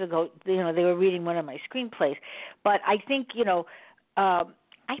shows years ago. They were reading one of my screenplays, but I think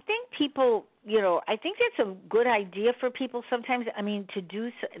I think people, I think that's a good idea for people sometimes. I mean, to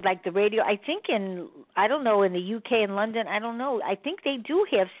do like the radio. I think I don't know, in the UK and London, I don't know. I think they do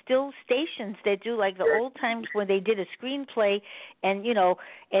have still stations that do like the old times when they did a screenplay, and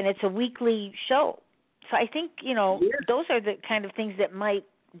and it's a weekly show. So I think those are the kind of things that might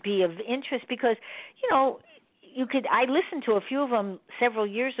be of interest because I listened to a few of them several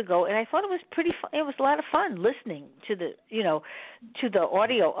years ago, and I thought it was pretty fun. It was a lot of fun listening to the to the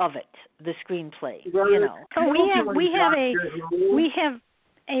audio of it, the screenplay. So we have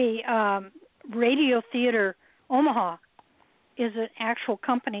a Radio Theater Omaha is an actual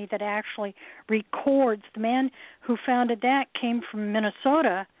company that actually records. The man who founded that came from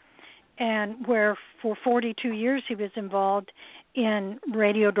Minnesota, and where for 42 years he was involved in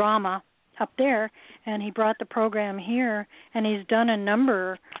radio drama up there, and he brought the program here, and he's done a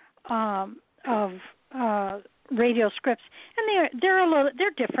number of radio scripts, and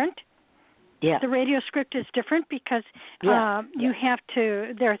they're different. Yeah. The radio script is different because you have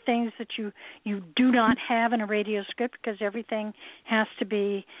to. There are things that you do not have in a radio script because everything has to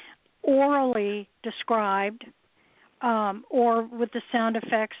be orally described, or with the sound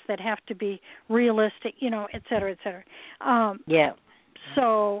effects that have to be realistic, et cetera, et cetera.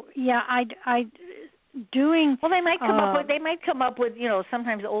 So I doing. Well, they might come up with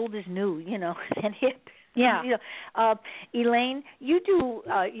sometimes old is new, and hip. Yeah. Elaine, you do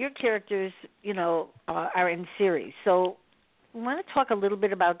your characters, are in series. So, I want to talk a little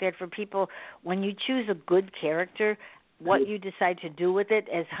bit about that for people. When you choose a good character, what you decide to do with it,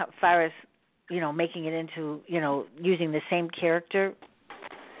 as far as making it into using the same character.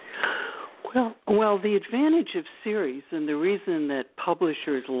 Well, the advantage of series and the reason that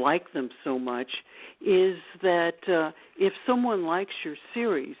publishers like them so much is that if someone likes your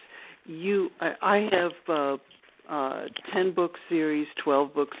series, I have 10-book series,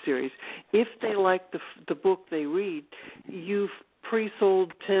 12-book series. If they like the book they read, you've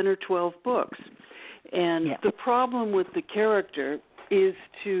pre-sold 10 or 12 books. And the problem with the character is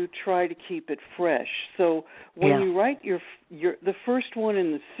to try to keep it fresh. So when you write the first one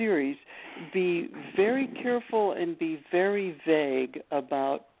in the series, be very careful and be very vague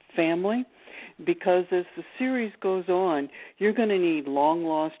about family, because as the series goes on, you're going to need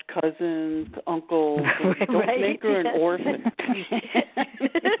long-lost cousins, uncles, and don't make her an orphan.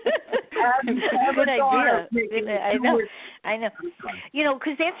 Good idea. I know.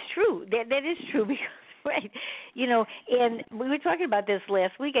 Because that's true. That is true because. Right, and we were talking about this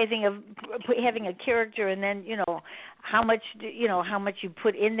last week. I think of having a character, and then how much you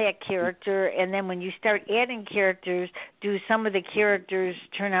put in that character, and then when you start adding characters, do some of the characters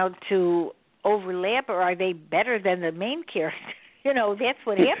turn out to overlap, or are they better than the main character? That's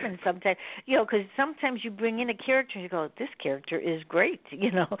what happens sometimes. Because sometimes you bring in a character and you go, this character is great,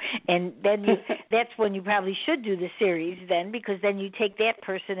 and then that's when you probably should do the series then, because then you take that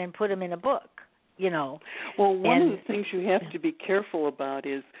person and put them in a book. Well, one of the things you have to be careful about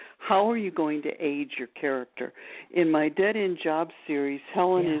is how are you going to age your character. In my Dead End Job series,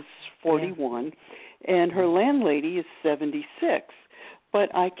 Helen is 41, and her landlady is 76. But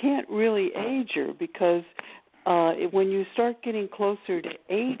I can't really age her because when you start getting closer to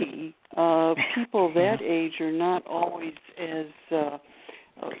 80, people that age are not always as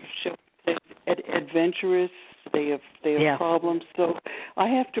adventurous. They have problems, so I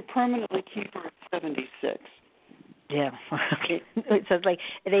have to permanently keep her at 76. Yeah, okay. So it's like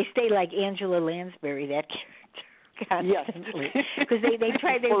they stay like Angela Lansbury, that character, constantly, because they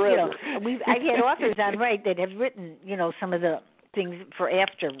try. I've had authors on that have written some of the things for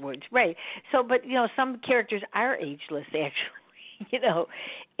afterwards, right? So, but some characters are ageless actually,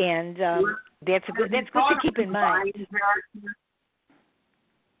 and that's good to keep in mind.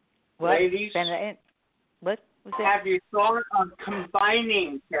 What? Ladies, what? Have you thought of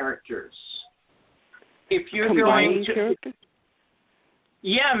combining characters? If you're combining going to, characters?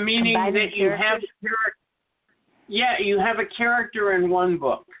 Yeah, meaning combining that you have a character in one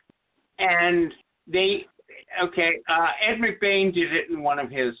book, and Ed McBain did it in one of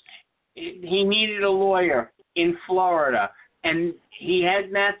his. He needed a lawyer in Florida, and he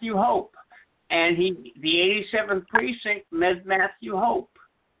had Matthew Hope, and the 87th precinct met Matthew Hope,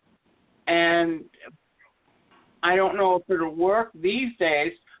 and I don't know if it'll work these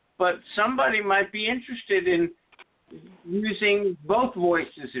days, but somebody might be interested in using both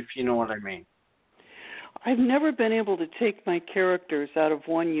voices, if you know what I mean. I've never been able to take my characters out of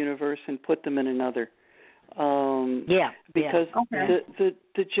one universe and put them in another. Because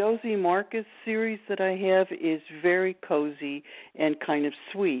the Josie Marcus series that I have is very cozy and kind of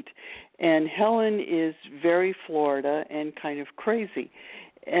sweet, and Helen is very Florida and kind of crazy.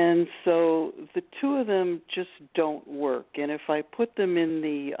 And so the two of them just don't work. And if I put them in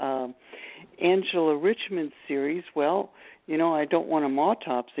the Angela Richmond series, well, I don't want them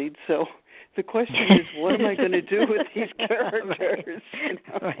autopsied. So the question is, what am I going to do with these characters?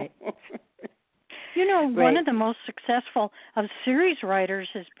 Right. One of the most successful of series writers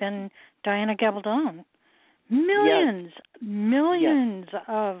has been Diana Gabaldon. Millions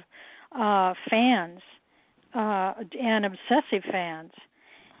of fans and obsessive fans.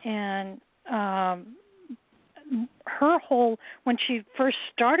 And her whole, when she first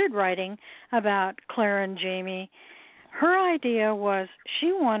started writing about Clara and Jamie, her idea was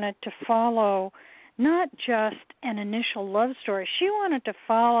she wanted to follow not just an initial love story. She wanted to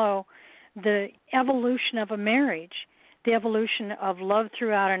follow the evolution of a marriage, the evolution of love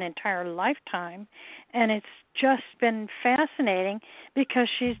throughout an entire lifetime. And it's just been fascinating because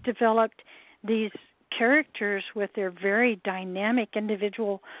she's developed these characters with their very dynamic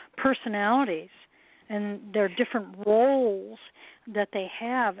individual personalities and their different roles that they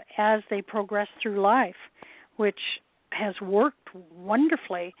have as they progress through life, which has worked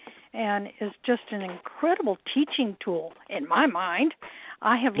wonderfully and is just an incredible teaching tool in my mind.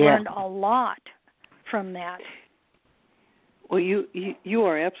 I have learned a lot from that. Well, you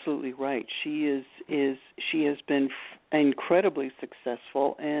are absolutely right. She has been incredibly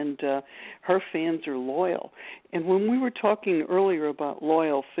successul, and her fans are loyal. And when we were talking earlier about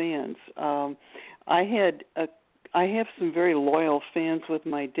loyal fans, I have some very loyal fans with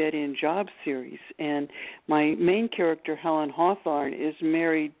my Dead End Job series, and my main character, Helen Hawthorne, is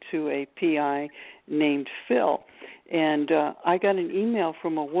married to a PI named Phil. And I got an email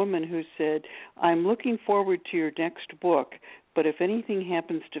from a woman who said, "I'm looking forward to your next book, but if anything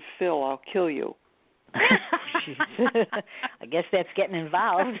happens to Phil, I'll kill you." I guess that's getting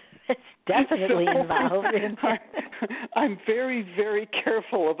involved. It's definitely involved. I'm very, very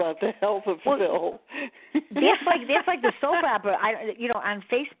careful about the health of Phil. That's like the soap opera. On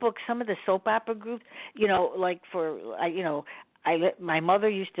Facebook, some of the soap opera groups, my mother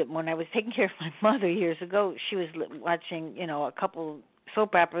used to, when I was taking care of my mother years ago, she was watching, a couple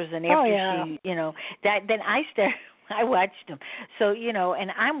soap operas, and after then I watched them. So, and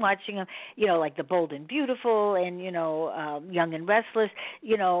I'm watching them, like The Bold and Beautiful and, Young and Restless,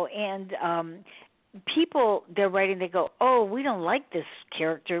 and people, they're writing, they go, "Oh, we don't like this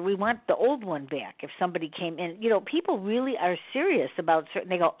character. We want the old one back." If somebody came in, people really are serious about certain,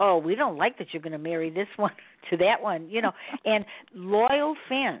 they go, "Oh, we don't like that you're going to marry this one to that one," and loyal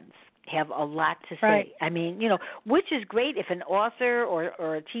fans have a lot to say. Right. I mean, which is great if an author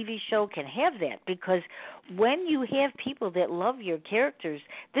or a TV show can have that, because when you have people that love your characters,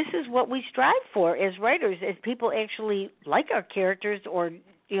 this is what we strive for as writers, as people actually like our characters, or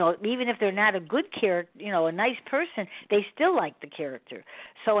even if they're not a good character, a nice person, they still like the character.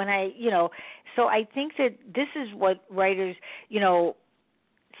 So, so I think that this is what writers,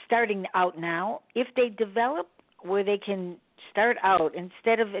 starting out now, if they develop where they can start out,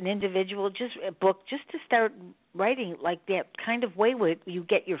 instead of an individual, just a book, just to start writing like that kind of way where you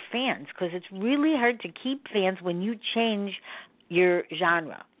get your fans, because it's really hard to keep fans when you change your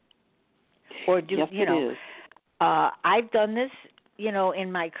genre. Or do, yes, it is. I've done this,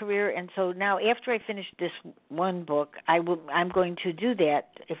 in my career, and so now after I finish this one book, I'm going to do that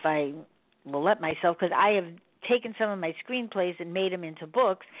if I will let myself, because I have taken some of my screenplays and made them into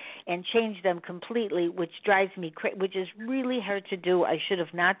books and changed them completely, which drives me which is really hard to do. I should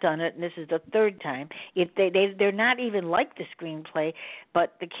have not done it, and this is the third time. If they're not even like the screenplay,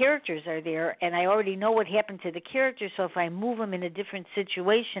 but the characters are there, and I already know what happened to the characters, so if I move them in a different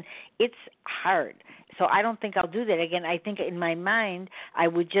situation, it's hard. So I don't think I'll do that again. I think in my mind I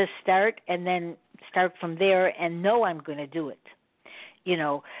would just start and then start from there and know I'm going to do it.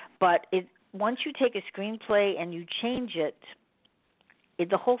 But once you take a screenplay and you change it,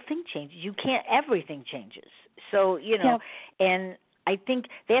 the whole thing changes. Everything changes. So, and I think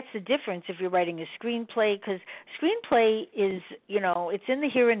that's the difference if you're writing a screenplay, because screenplay is, it's in the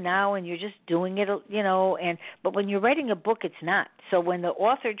here and now, and you're just doing it, but when you're writing a book, it's not. So when the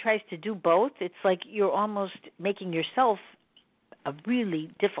author tries to do both, it's like you're almost making yourself a really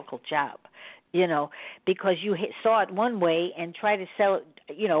difficult job. Because you saw it one way and try to sell it.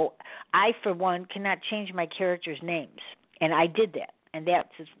 I, for one, cannot change my characters' names, and I did that, and that's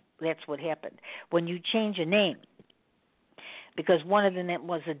what happened. When you change a name, because one of them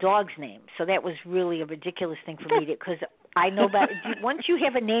was a dog's name, so that was really a ridiculous thing for me, because I know that once you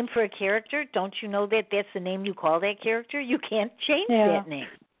have a name for a character, don't you know that that's the name you call that character? You can't change that name.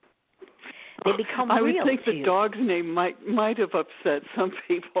 They become I real would think to the you. dog's name might have upset some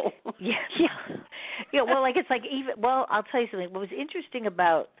people. Yeah. Well, like it's like even. Well, I'll tell you something. What was interesting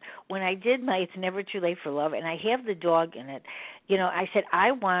about when I did my "It's Never Too Late for Love" and I have the dog in it. I said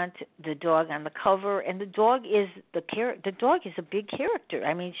I want the dog on the cover, and the dog is the dog is a big character.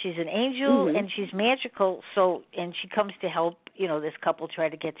 I mean, she's an angel and she's magical. So, and she comes to help. This couple try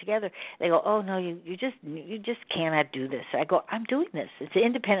to get together. They go, "Oh no, you just cannot do this." I go, "I'm doing this. It's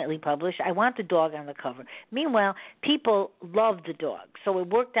independently published. I want the dog on the cover." Meanwhile, people love the dog, so it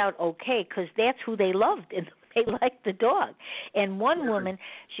worked out okay because that's who they loved and they liked the dog. And one woman,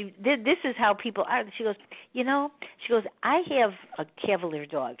 she did. This is how people are. She goes, I have a Cavalier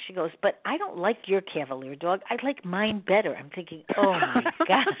dog. She goes, but I don't like your Cavalier dog. I like mine better. I'm thinking, oh my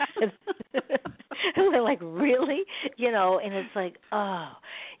God. And they're like, really? And it's like, oh.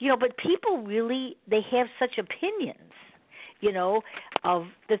 But people really, they have such opinions, of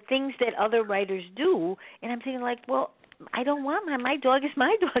the things that other writers do. And I'm thinking like, well, I don't want my dog is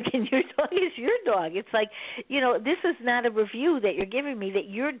my dog and your dog is your dog. It's like, this is not a review that you're giving me that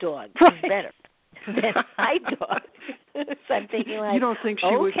your dog is better than my dog. So I'm thinking like, you don't think she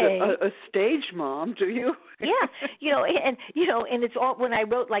was a stage mom, do you? Yeah, and it's all when I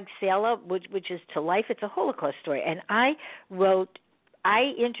wrote like Sala, which is To Life, it's a Holocaust story, and I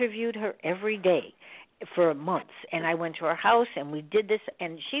interviewed her every day for months, and I went to her house and we did this,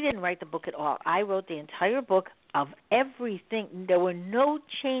 and she didn't write the book at all. I wrote the entire book of everything. There were no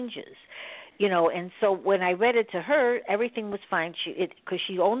changes. And so when I read it to her, everything was fine. Because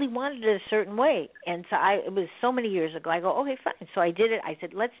she only wanted it a certain way, and so it was so many years ago. I go, okay, fine. So I did it. I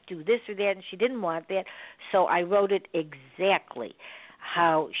said, let's do this or that, and she didn't want that, so I wrote it exactly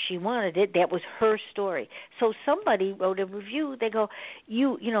how she wanted it. That was her story. So somebody wrote a review. They go,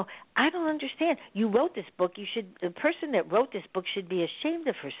 I don't understand. You wrote this book. The person that wrote this book should be ashamed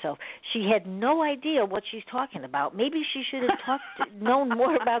of herself. She had no idea what she's talking about. Maybe she should have known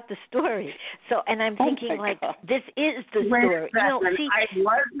more about the story. So, and I'm thinking like, this is the story. It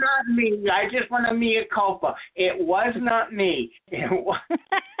was not me. I just want to mea culpa. It was not me. It was.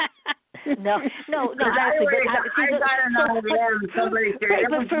 No.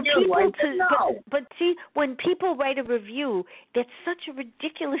 But see, when people write a review, that's such a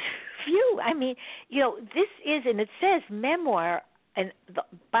ridiculous review. I mean, this is, and it says memoir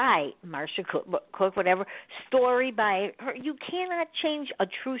by Marsha Cook, whatever, story by her. You cannot change a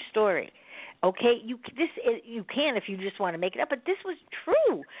true story. Okay, you can if you just want to make it up, but this was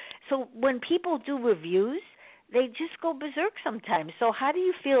true. So when people do reviews, they just go berserk sometimes. So how do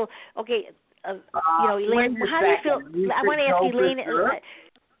you feel? Okay, Elaine, how do you feel? I want to ask Elaine.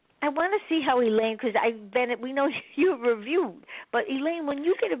 I want to see how Elaine, because we know you review, but Elaine, when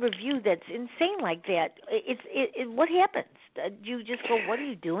you get a review that's insane like that, what happens? Do you just go, what are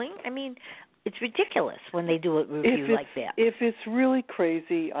you doing? I mean, it's ridiculous when they do a review like that. If it's really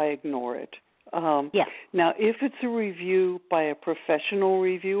crazy, I ignore it. Now, if it's a review by a professional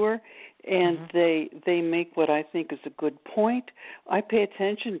reviewer and they make what I think is a good point, I pay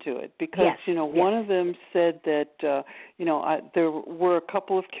attention to it because, one of them said that, there were a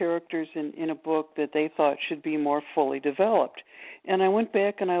couple of characters in a book that they thought should be more fully developed. And I went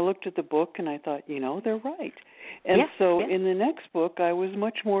back and I looked at the book and I thought, they're right. And in the next book, I was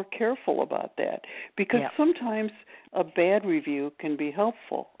much more careful about that because sometimes a bad review can be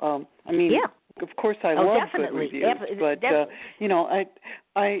helpful. Of course, I love good reviews, but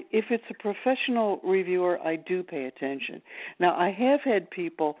if it's a professional reviewer, I do pay attention. Now, I have had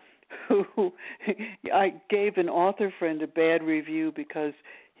people who I gave an author friend a bad review because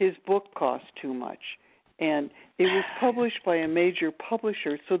his book cost too much, and it was published by a major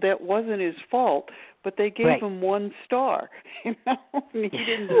publisher, so that wasn't his fault. But they gave him 1 star, and he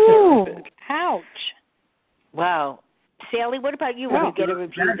didn't deserve it. Ouch! Wow, Sally, what about you when you get a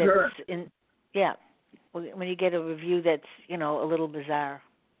review that's in? Yeah, when you get a review that's, a little bizarre.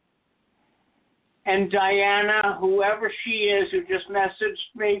 And Diana, whoever she is who just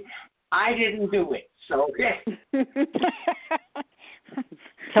messaged me, I didn't do it. So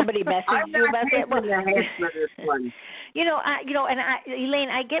somebody messaged you about that. Well, Elaine,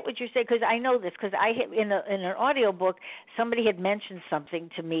 I get what you're saying because I know this because in an audio book somebody had mentioned something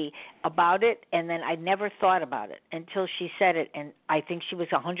to me about it, and then I never thought about it until she said it, and I think she was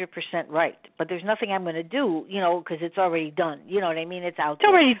 100% right. But there's nothing I'm going to do, because it's already done. You know what I mean? It's out there.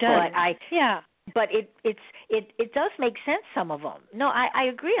 It's already done. but it does make sense, some of them. No, I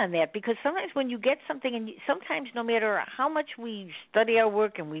agree on that, because sometimes when you get something, and sometimes no matter how much we study our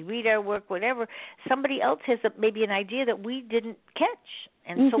work and we read our work, whatever, somebody else has maybe an idea that we didn't catch,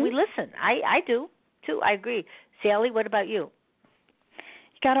 and so we listen. I do too. I agree. Sally, what about you?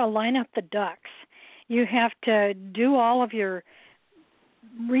 You got to line up the ducks. You have to do all of your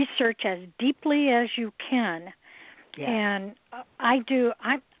research as deeply as you can. Yeah. And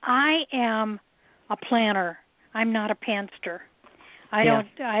I am a planner. I'm not a pantster. I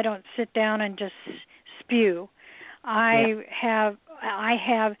don't sit down and just spew. I have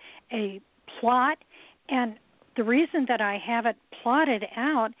a plot, and the reason that I have it plotted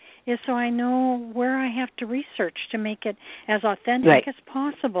out is so I know where I have to research to make it as authentic as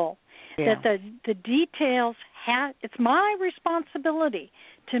possible. Yeah. That the details it's my responsibility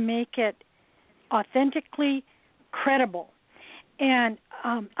to make it authentically credible. And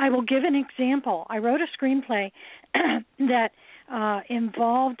I will give an example. I wrote a screenplay that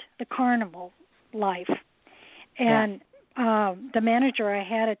involved the carnival life. And the manager I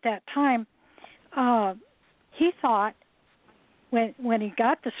had at that time, he thought when he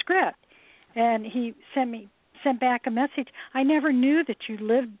got the script and he sent back a message, I never knew that you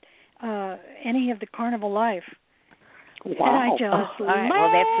lived any of the carnival life. Wow. And I just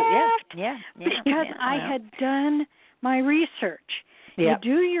laughed because I had done my research. You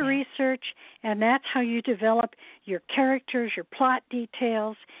do your research, and that's how you develop your characters, your plot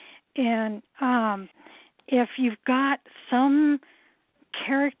details. And if you've got some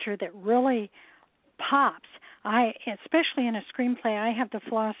character that really pops, especially in a screenplay, I have the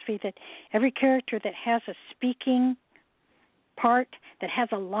philosophy that every character that has a speaking part, that has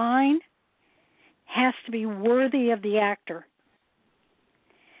a line, has to be worthy of the actor.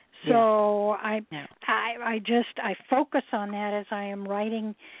 So I focus on that as I am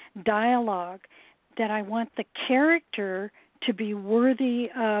writing dialogue, that I want the character to be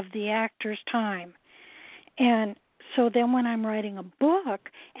worthy of the actor's time. And so then when I'm writing a book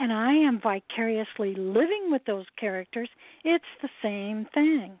and I am vicariously living with those characters, it's the same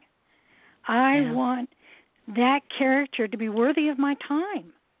thing. I want that character to be worthy of my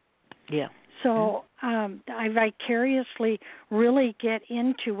time. Yeah. So I vicariously really get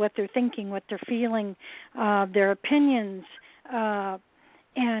into what they're thinking, what they're feeling, their opinions,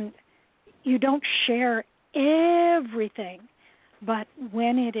 and you don't share everything, but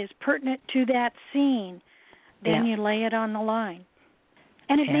when it is pertinent to that scene, then you lay it on the line,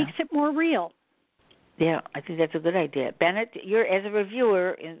 and it makes it more real. Yeah, I think that's a good idea. Bennett, you're as a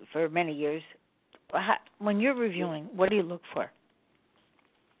reviewer for many years. When you're reviewing, what do you look for?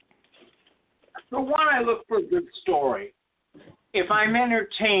 For one, I look for a good story. If I'm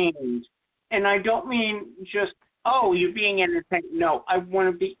entertained, and I don't mean just, you're being entertained. No, I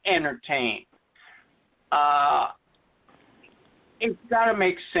want to be entertained. It's got to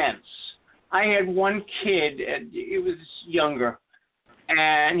make sense. I had one kid, it was younger,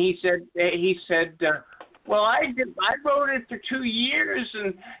 and he said, well, I wrote it for 2 years,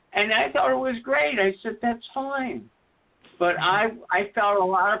 and I thought it was great. I said, that's fine. But I found a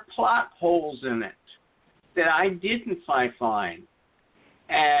lot of plot holes in it that I didn't find.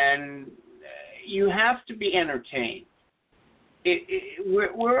 And you have to be entertained. We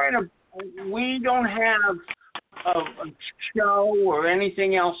don't have a show or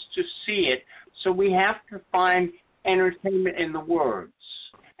anything else to see it, so we have to find entertainment in the words.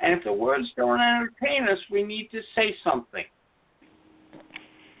 And if the words don't entertain us, we need to say something.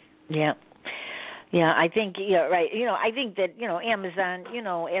 Yeah. Yeah, I think, right. I think that, Amazon,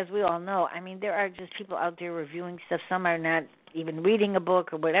 as we all know, I mean, there are just people out there reviewing stuff. Some are not even reading a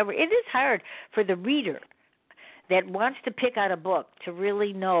book or whatever. It is hard for the reader that wants to pick out a book to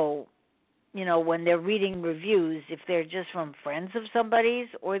really know, when they're reading reviews, if they're just from friends of somebody's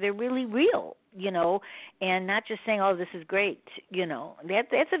or they're really real, and not just saying, oh, this is great,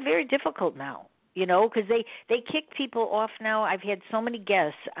 That's a very difficult now. Because they kick people off now. I've had so many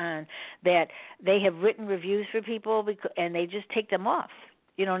guests on that they have written reviews for people, and they just take them off.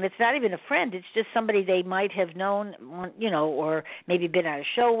 And it's not even a friend. It's just somebody they might have known, or maybe been on a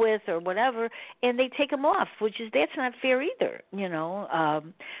show with or whatever, and they take them off, that's not fair either,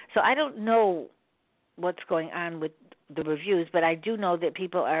 So I don't know what's going on with the reviews, but I do know that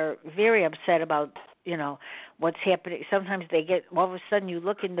people are very upset about, what's happening. Sometimes they get, all of a sudden you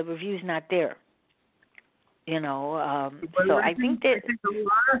look and the review's not there. So I think a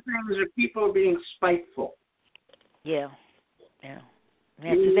lot of things are people being spiteful. Yeah.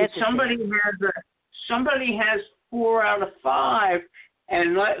 Somebody has 4 out of 5,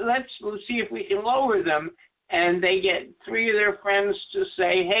 and let's see if we can lower them. and they get 3 of their friends to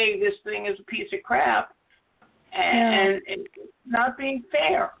say, hey, this thing is a piece of crap, and it's not being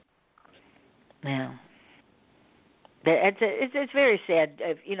fair. Yeah. It's very sad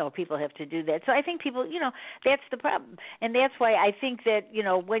if, people have to do that. So I think people, that's the problem. And that's why I think that,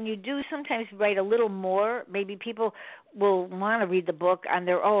 when you do sometimes write a little more, maybe people will want to read the book on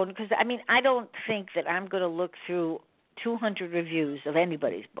their own. Because, I don't think that I'm going to look through 200 reviews of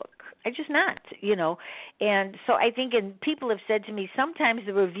anybody's book. I'm just not, And so I think, and people have said to me, sometimes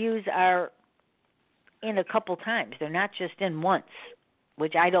the reviews are in a couple times. They're not just in once,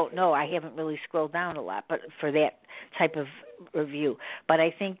 which I don't know. I haven't really scrolled down a lot, but for that type of review. But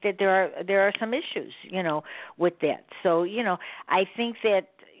I think that there are some issues, with that. So, I think that,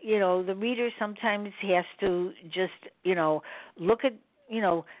 the reader sometimes has to just, look at,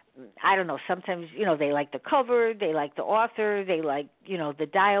 I don't know, sometimes, they like the cover, they like the author, they like, the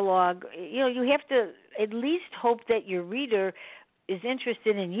dialogue. You have to at least hope that your reader is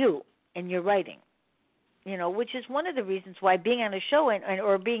interested in you and your writing. Which is one of the reasons why being on a show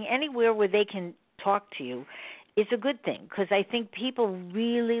or being anywhere where they can talk to you is a good thing, because I think people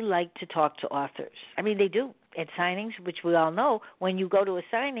really like to talk to authors. They do. At signings, which we all know, when you go to a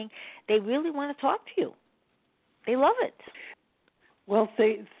signing, they really want to talk to you. They love it. Well,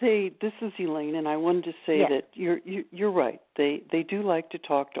 this is Elaine, and I wanted to say that you're right. They do like to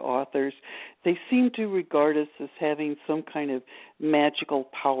talk to authors. They seem to regard us as having some kind of magical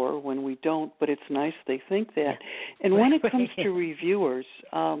power when we don't, but it's nice they think that. And when it comes to reviewers,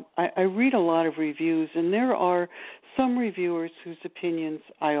 I read a lot of reviews, and there are some reviewers whose opinions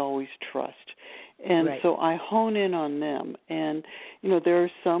I always trust. And so I hone in on them. And, there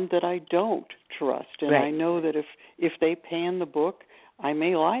are some that I don't trust. And I know that if they pan the book, I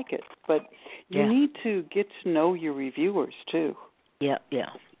may like it. But you need to get to know your reviewers, too. Yeah.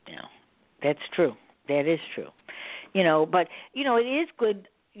 That's true. That is true. But, it is good,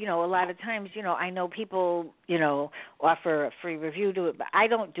 a lot of times, I know people, offer a free review to it, but I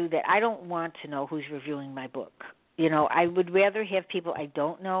don't do that. I don't want to know who's reviewing my book. I would rather have people I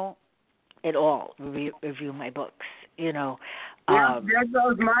don't know at all review my books, there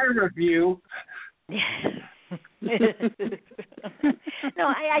goes my review. No,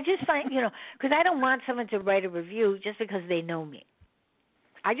 I just find, because I don't want someone to write a review just because they know me.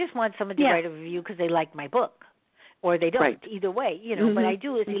 I just want someone to write a review because they like my book, or they don't. Either way, But I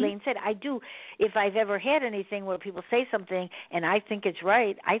do, as Elaine said, if I've ever had anything where people say something and I think it's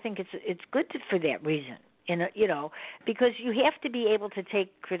right, I think it's good for that reason. Because you have to be able to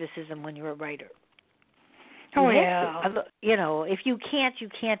take criticism when you're a writer. If you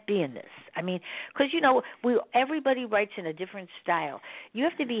can't be in this. Because everybody writes in a different style. You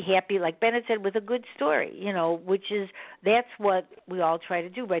have to be happy, like Bennett said, with a good story. That's what we all try to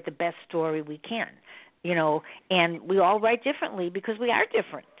do, write the best story we can. And we all write differently because we are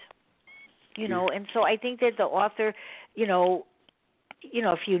different. And so I think that the author,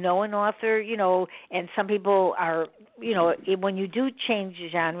 if you know an author, and some people are, when you do change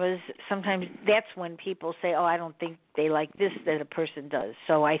genres, sometimes that's when people say, oh, I don't think they like this that a person does.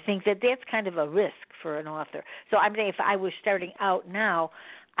 So I think that that's kind of a risk for an author. So I'm saying if I was starting out now,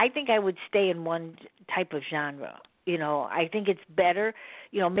 I think I would stay in one type of genre. I think it's better.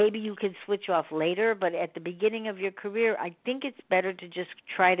 Maybe you could switch off later, but at the beginning of your career, I think it's better to just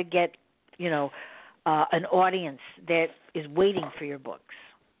try to get, an audience that is waiting for your books.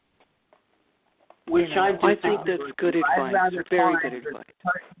 Which I think that's good advice. Very good advice.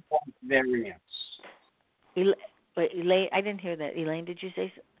 Variance. Elaine, I didn't hear that. Elaine, did you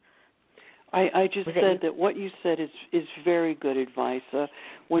say so? I just said that what you said is very good advice.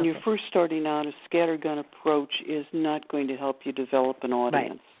 When you're first starting out, a scattergun approach is not going to help you develop an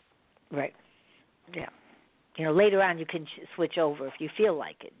audience. Right. Yeah. Later on you can switch over if you feel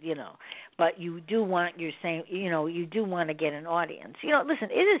like it, But you do want, you do want to get an audience. Listen,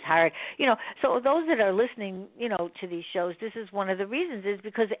 it is hard, So those that are listening, to these shows, this is one of the reasons is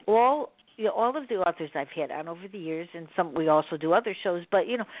because all of the authors I've had on over the years, and some we also do other shows, but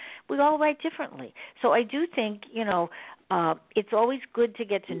we all write differently. So I do think it's always good to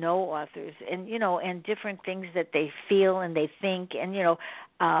get to know authors and and different things that they feel and they think, and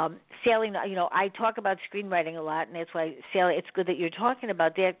Sally, I talk about screenwriting a lot, and that's why, Sally, it's good that you're talking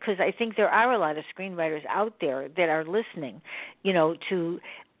about that, because I think there are a lot of screenwriters out there that are listening, to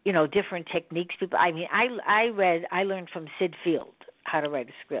different techniques. People, I learned from Sid Field how to write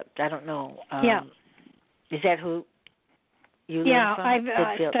a script. I don't know. Is that who you learned from?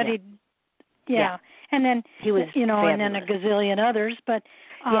 I've studied. Yeah. And then he was and then a gazillion others, but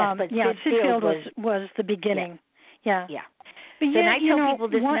Sid Field was the beginning. Yeah. But so I tell people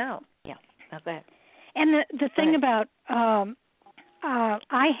this now. Yeah. Go ahead. And the thing about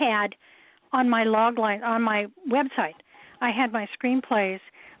I had on my log line on my website, I had my screenplays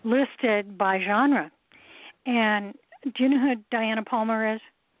listed by genre. And do you know who Diana Palmer is?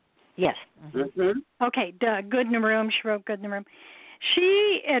 Yes. Mm-hmm. Okay, Good in the Room. She wrote Good in the Room.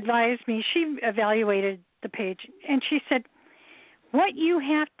 She advised me, she evaluated the page, and she said, what you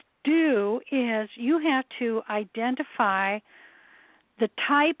have to do is you have to identify the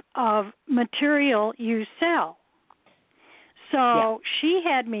type of material you sell. So she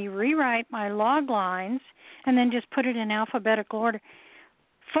had me rewrite my log lines and then just put it in alphabetical order,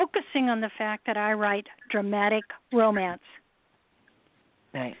 focusing on the fact that I write dramatic romance.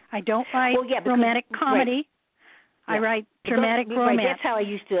 Right. I don't write romantic comedy. Right. I write dramatic romance. Right, that's how I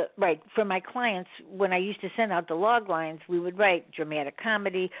used to write. For my clients, when I used to send out the log lines, we would write dramatic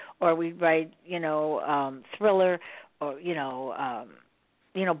comedy, or we'd write, thriller, or,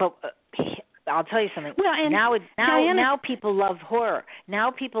 but I'll tell you something. Well, and now people love horror.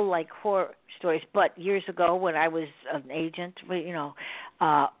 Now people like horror stories. But years ago, when I was an agent,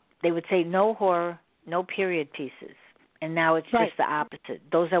 they would say no horror, no period pieces. And now it's just the opposite.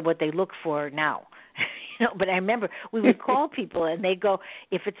 Those are what they look for now. But I remember we would call people and they go,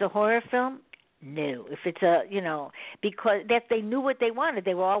 if it's a horror film, no. If it's because they knew what they wanted.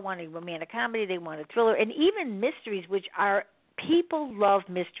 They were all wanting romantic comedy. They wanted thriller, and even mysteries, which are people love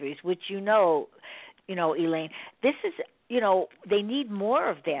mysteries, which Elaine. This is they need more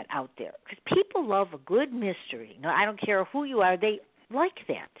of that out there because people love a good mystery. No, I don't care who you are. They like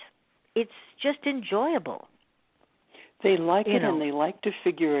that. It's just enjoyable. They like it, and they like to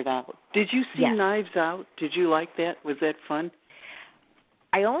figure it out. Did you see Knives Out? Did you like that? Was that fun?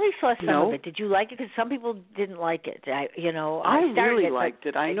 I only saw some of it. Did you like it? Because some people didn't like it. I really liked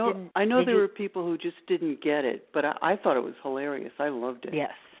it. I know there were people who just didn't get it, but I thought it was hilarious. I loved it. Yes,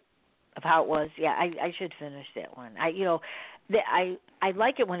 of how it was. Yeah, I should finish that one. I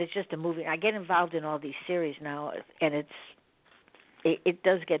like it when it's just a movie. I get involved in all these series now, and it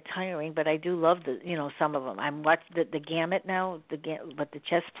does get tiring, but I do love some of them. I'm watching the Gamut now, but the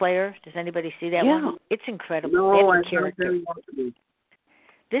chess player. Does anybody see that one? It's incredible. No, I character.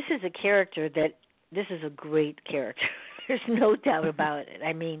 This is a character this is a great character. There's no doubt about it.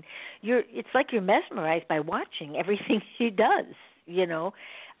 I mean, it's like you're mesmerized by watching everything she does.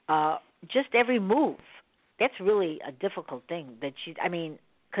 Just every move. That's really a difficult thing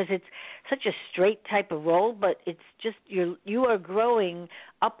because it's such a straight type of role, but it's just you are growing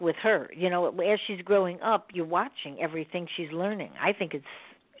up with her. As she's growing up, you're watching everything she's learning. I think it's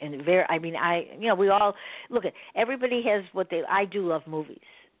we all look at everybody has I do love movies.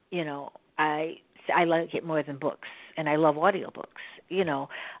 I like it more than books, and I love audiobooks.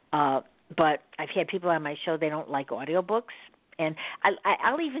 But I've had people on my show, they don't like audiobooks. And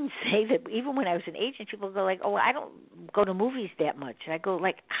I'll even say that even when I was an agent, people go like, oh, I don't go to movies that much. And I go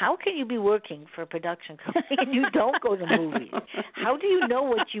like, how can you be working for a production company and you don't go to movies? How do you know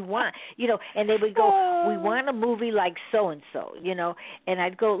what you want? And they would go, we want a movie like so-and-so, And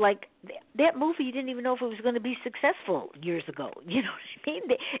I'd go like, that movie, you didn't even know if it was going to be successful years ago. You know what I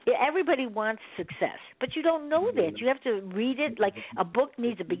mean? Everybody wants success, but you don't know that. You have to read it. Like a book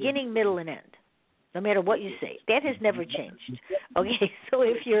needs a beginning, middle, and end. No matter what you say, that has never changed. Okay, so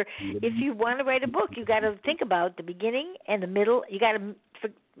if you want to write a book, you got to think about the beginning and the middle. You got to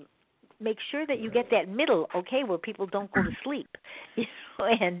make sure that you get that middle, where people don't go to sleep,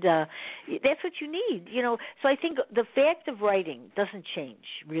 and that's what you need, So I think the fact of writing doesn't change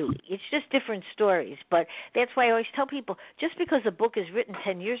really. It's just different stories, but that's why I always tell people: just because a book is written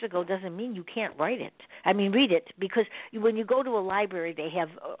 10 years ago doesn't mean you can't read it, because when you go to a library, they have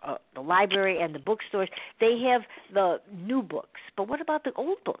the library and the bookstores. They have the new books, but what about the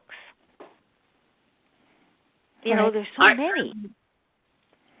old books? There's so many.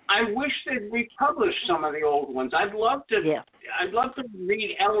 I wish they'd republish some of the old ones. I'd love to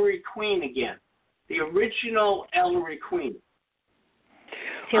read Ellery Queen again, the original Ellery Queen.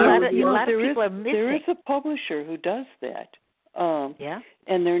 A lot of people are missing. There is a publisher who does that.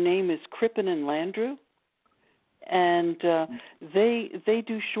 And their name is Crippen and Landru, and they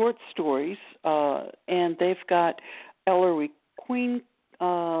do short stories, and they've got Ellery Queen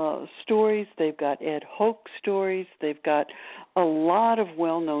stories. They've got Ed Hoke stories. They've got a lot of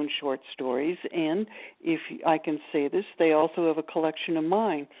well-known short stories, and if I can say this, they also have a collection of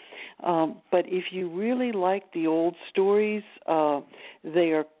mine. But if you really like the old stories,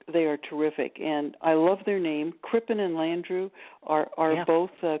 they are terrific, and I love their name. Crippen and Landru are both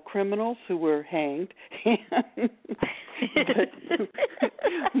criminals who were hanged,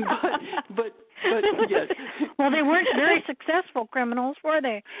 but yes. Well, they weren't very successful criminals, were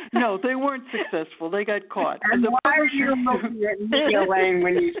they? No, they weren't successful. They got caught. And why are you looking at me, Elaine,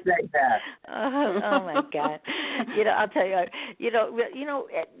 when you say that? Oh my God! I'll tell you.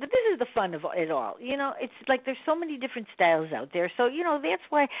 But this is the fun of it all. It's like there's so many different styles out there. So that's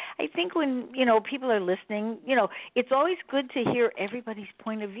why I think when people are listening, it's always good to hear everybody's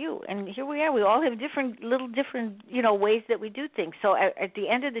point of view. And here we are. We all have different ways that we do things. So at the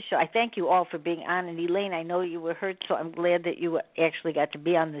end of the show, I thank you all for being on. And Elaine, I know you were hurt, so I'm glad that you actually got to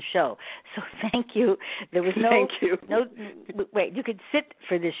be on the show. So thank you. There was Thank you. Wait, you could sit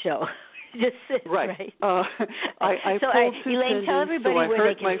for this show. Just sit, right? I Elaine, tell everybody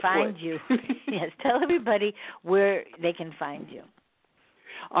where they can find foot. you. Yes, tell everybody where they can find you.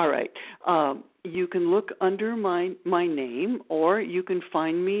 All right. You can look under my name, or you can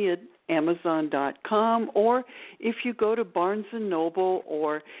find me at Amazon.com, or if you go to Barnes & Noble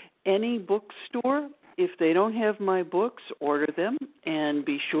or any bookstore, if they don't have my books, order them, and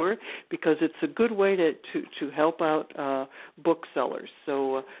be sure, because it's a good way to help out booksellers.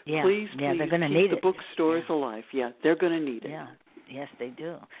 So please they're gonna keep need the it. bookstores alive. Yeah, they're going to need it. Yeah, yes, they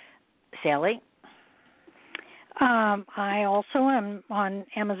do. Sally? I also am on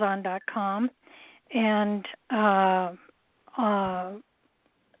Amazon.com, and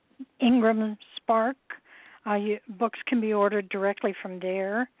Ingram Spark. Books can be ordered directly from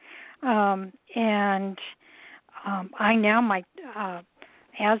there. And I now,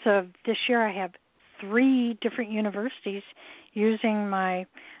 as of this year, I have 3 different universities using my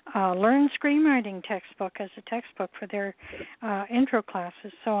Learn Screenwriting textbook as a textbook for their intro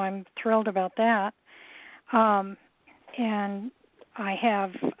classes. So I'm thrilled about that. And I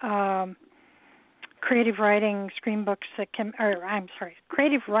have creative writing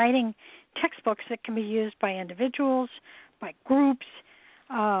creative writing textbooks that can be used by individuals, by groups,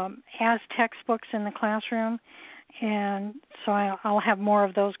 as textbooks in the classroom. And so I'll have more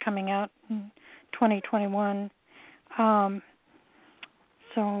of those coming out in 2021.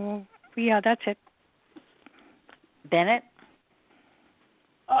 So, yeah, that's it. Bennett?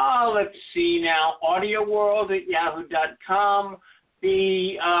 Let's see now. AudioWorld@yahoo.com.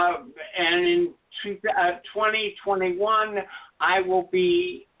 And in 2021, I will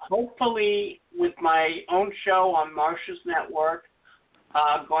be hopefully with my own show on Marsha's network,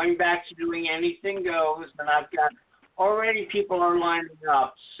 going back to doing Anything Goes, and I've got already people are lining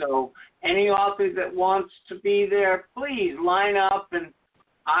up. So any author that wants to be there, please line up, and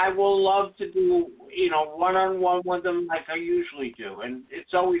I will love to do, one-on-one with them like I usually do, and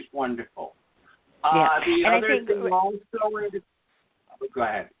it's always wonderful. The other thing also is, go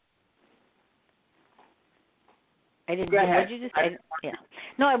ahead. I didn't. What did you just say? Yeah.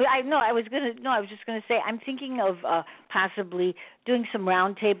 I was just going to say I'm thinking of possibly doing some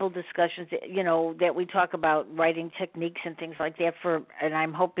roundtable discussions. That we talk about writing techniques and things like that. And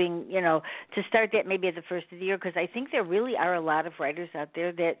I'm hoping to start that maybe at the first of the year, because I think there really are a lot of writers out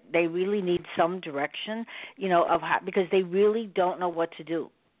there that they really need some direction. Of how, because they really don't know what to do.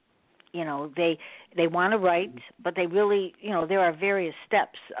 They want to write, but they really, there are various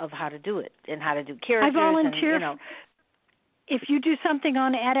steps of how to do it and how to do characters. I volunteer. And, if you do something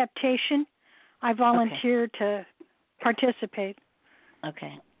on adaptation, I volunteer to participate.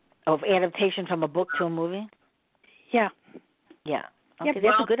 Okay. Of adaptation from a book to a movie? Yeah. Yeah. Okay,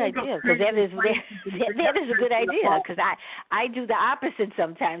 that's a good idea, because that is a good idea, because I do the opposite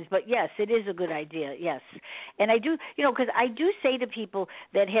sometimes, but yes, it is a good idea, yes. And I do, because I do say to people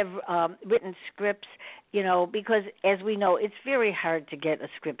that have written scripts, because as we know, it's very hard to get a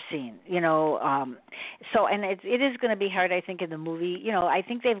script seen, so, and it is going to be hard, I think, in the movie. I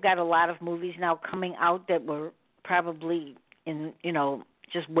think they've got a lot of movies now coming out that were probably in,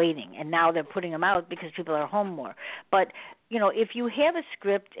 just waiting, and now they're putting them out because people are home more. But if you have a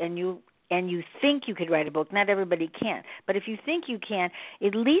script and you think you could write a book, not everybody can, but if you think you can,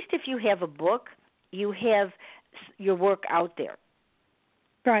 at least if you have a book, you have your work out there.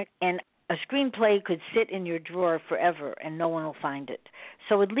 Right. And a screenplay could sit in your drawer forever and no one will find it.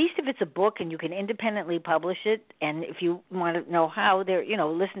 So at least if it's a book and you can independently publish it, and if you want to know how,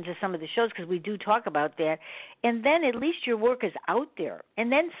 listen to some of the shows, because we do talk about that, and then at least your work is out there,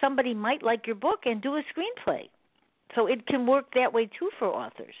 and then somebody might like your book and do a screenplay. So it can work that way too for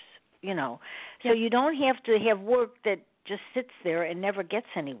authors, So you don't have to have work that just sits there and never gets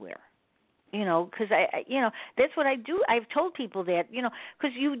anywhere. Because that's what I do. I've told people that,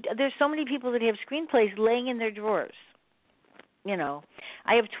 because there's so many people that have screenplays laying in their drawers.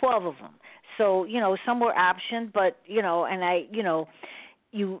 I have 12 of them. So, some were optioned, but, and I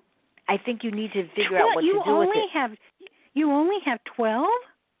think you need to figure out what to do with it. You only have 12?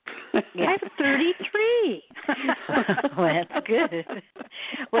 Yeah. I have 33. Well, that's good.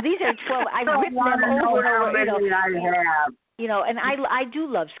 Well, these are 12. I've written them over and over. I have. And I do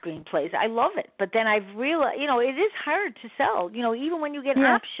love screenplays. I love it. But then I've realized, it is hard to sell, even when you get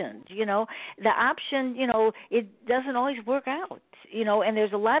optioned, the option, it doesn't always work out, and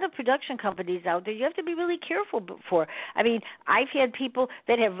there's a lot of production companies out there you have to be really careful for. I mean, I've had people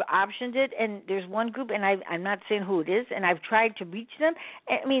that have optioned it, and there's one group, and I'm not saying who it is, and I've tried to reach them.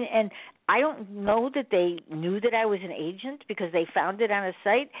 I mean, and I don't know that they knew that I was an agent because they found it on a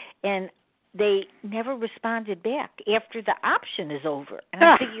site, and they never responded back after the option is over. And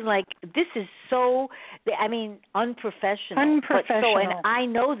I'm thinking, like, this is so, unprofessional. Unprofessional. And I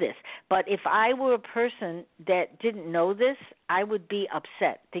know this. But if I were a person that didn't know this, I would be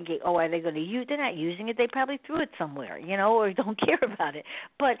upset, thinking, are they going to use? They're not using it. They probably threw it somewhere, or don't care about it.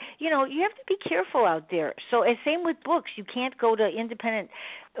 But, you have to be careful out there. So, and same with books. You can't go to independent,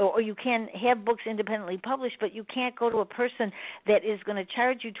 or you can have books independently published, but you can't go to a person that is going to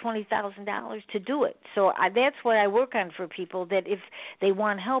charge you $20,000 to do it. So that's what I work on for people, that if they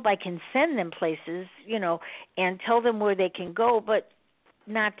want help, I can send them places, and tell them where they can go, but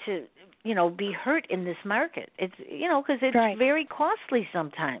not to, be hurt in this market. It's, because it's very costly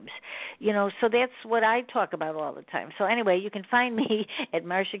sometimes, so that's what I talk about all the time. So anyway, you can find me at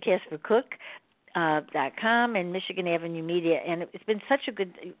MarshaCasperCook.com and Michigan Avenue Media. And it's been such a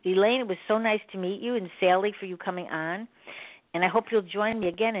good, Elaine, it was so nice to meet you, and Sally, for you coming on. And I hope you'll join me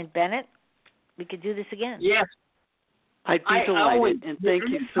again. And Bennett, we could do this again. Yes. I'd be delighted, and thank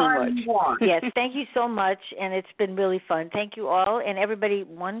you so much. Yes, thank you so much, and it's been really fun. Thank you all. And everybody,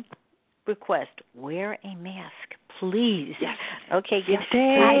 one request, wear a mask, please. Yes. Okay, good.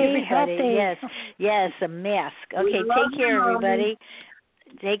 Stay everybody. healthy. Yes, a mask. Okay, take care, everybody.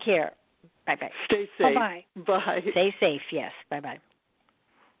 Take care. Bye-bye. Stay safe. Bye-bye. Bye. Stay safe, yes. Bye-bye.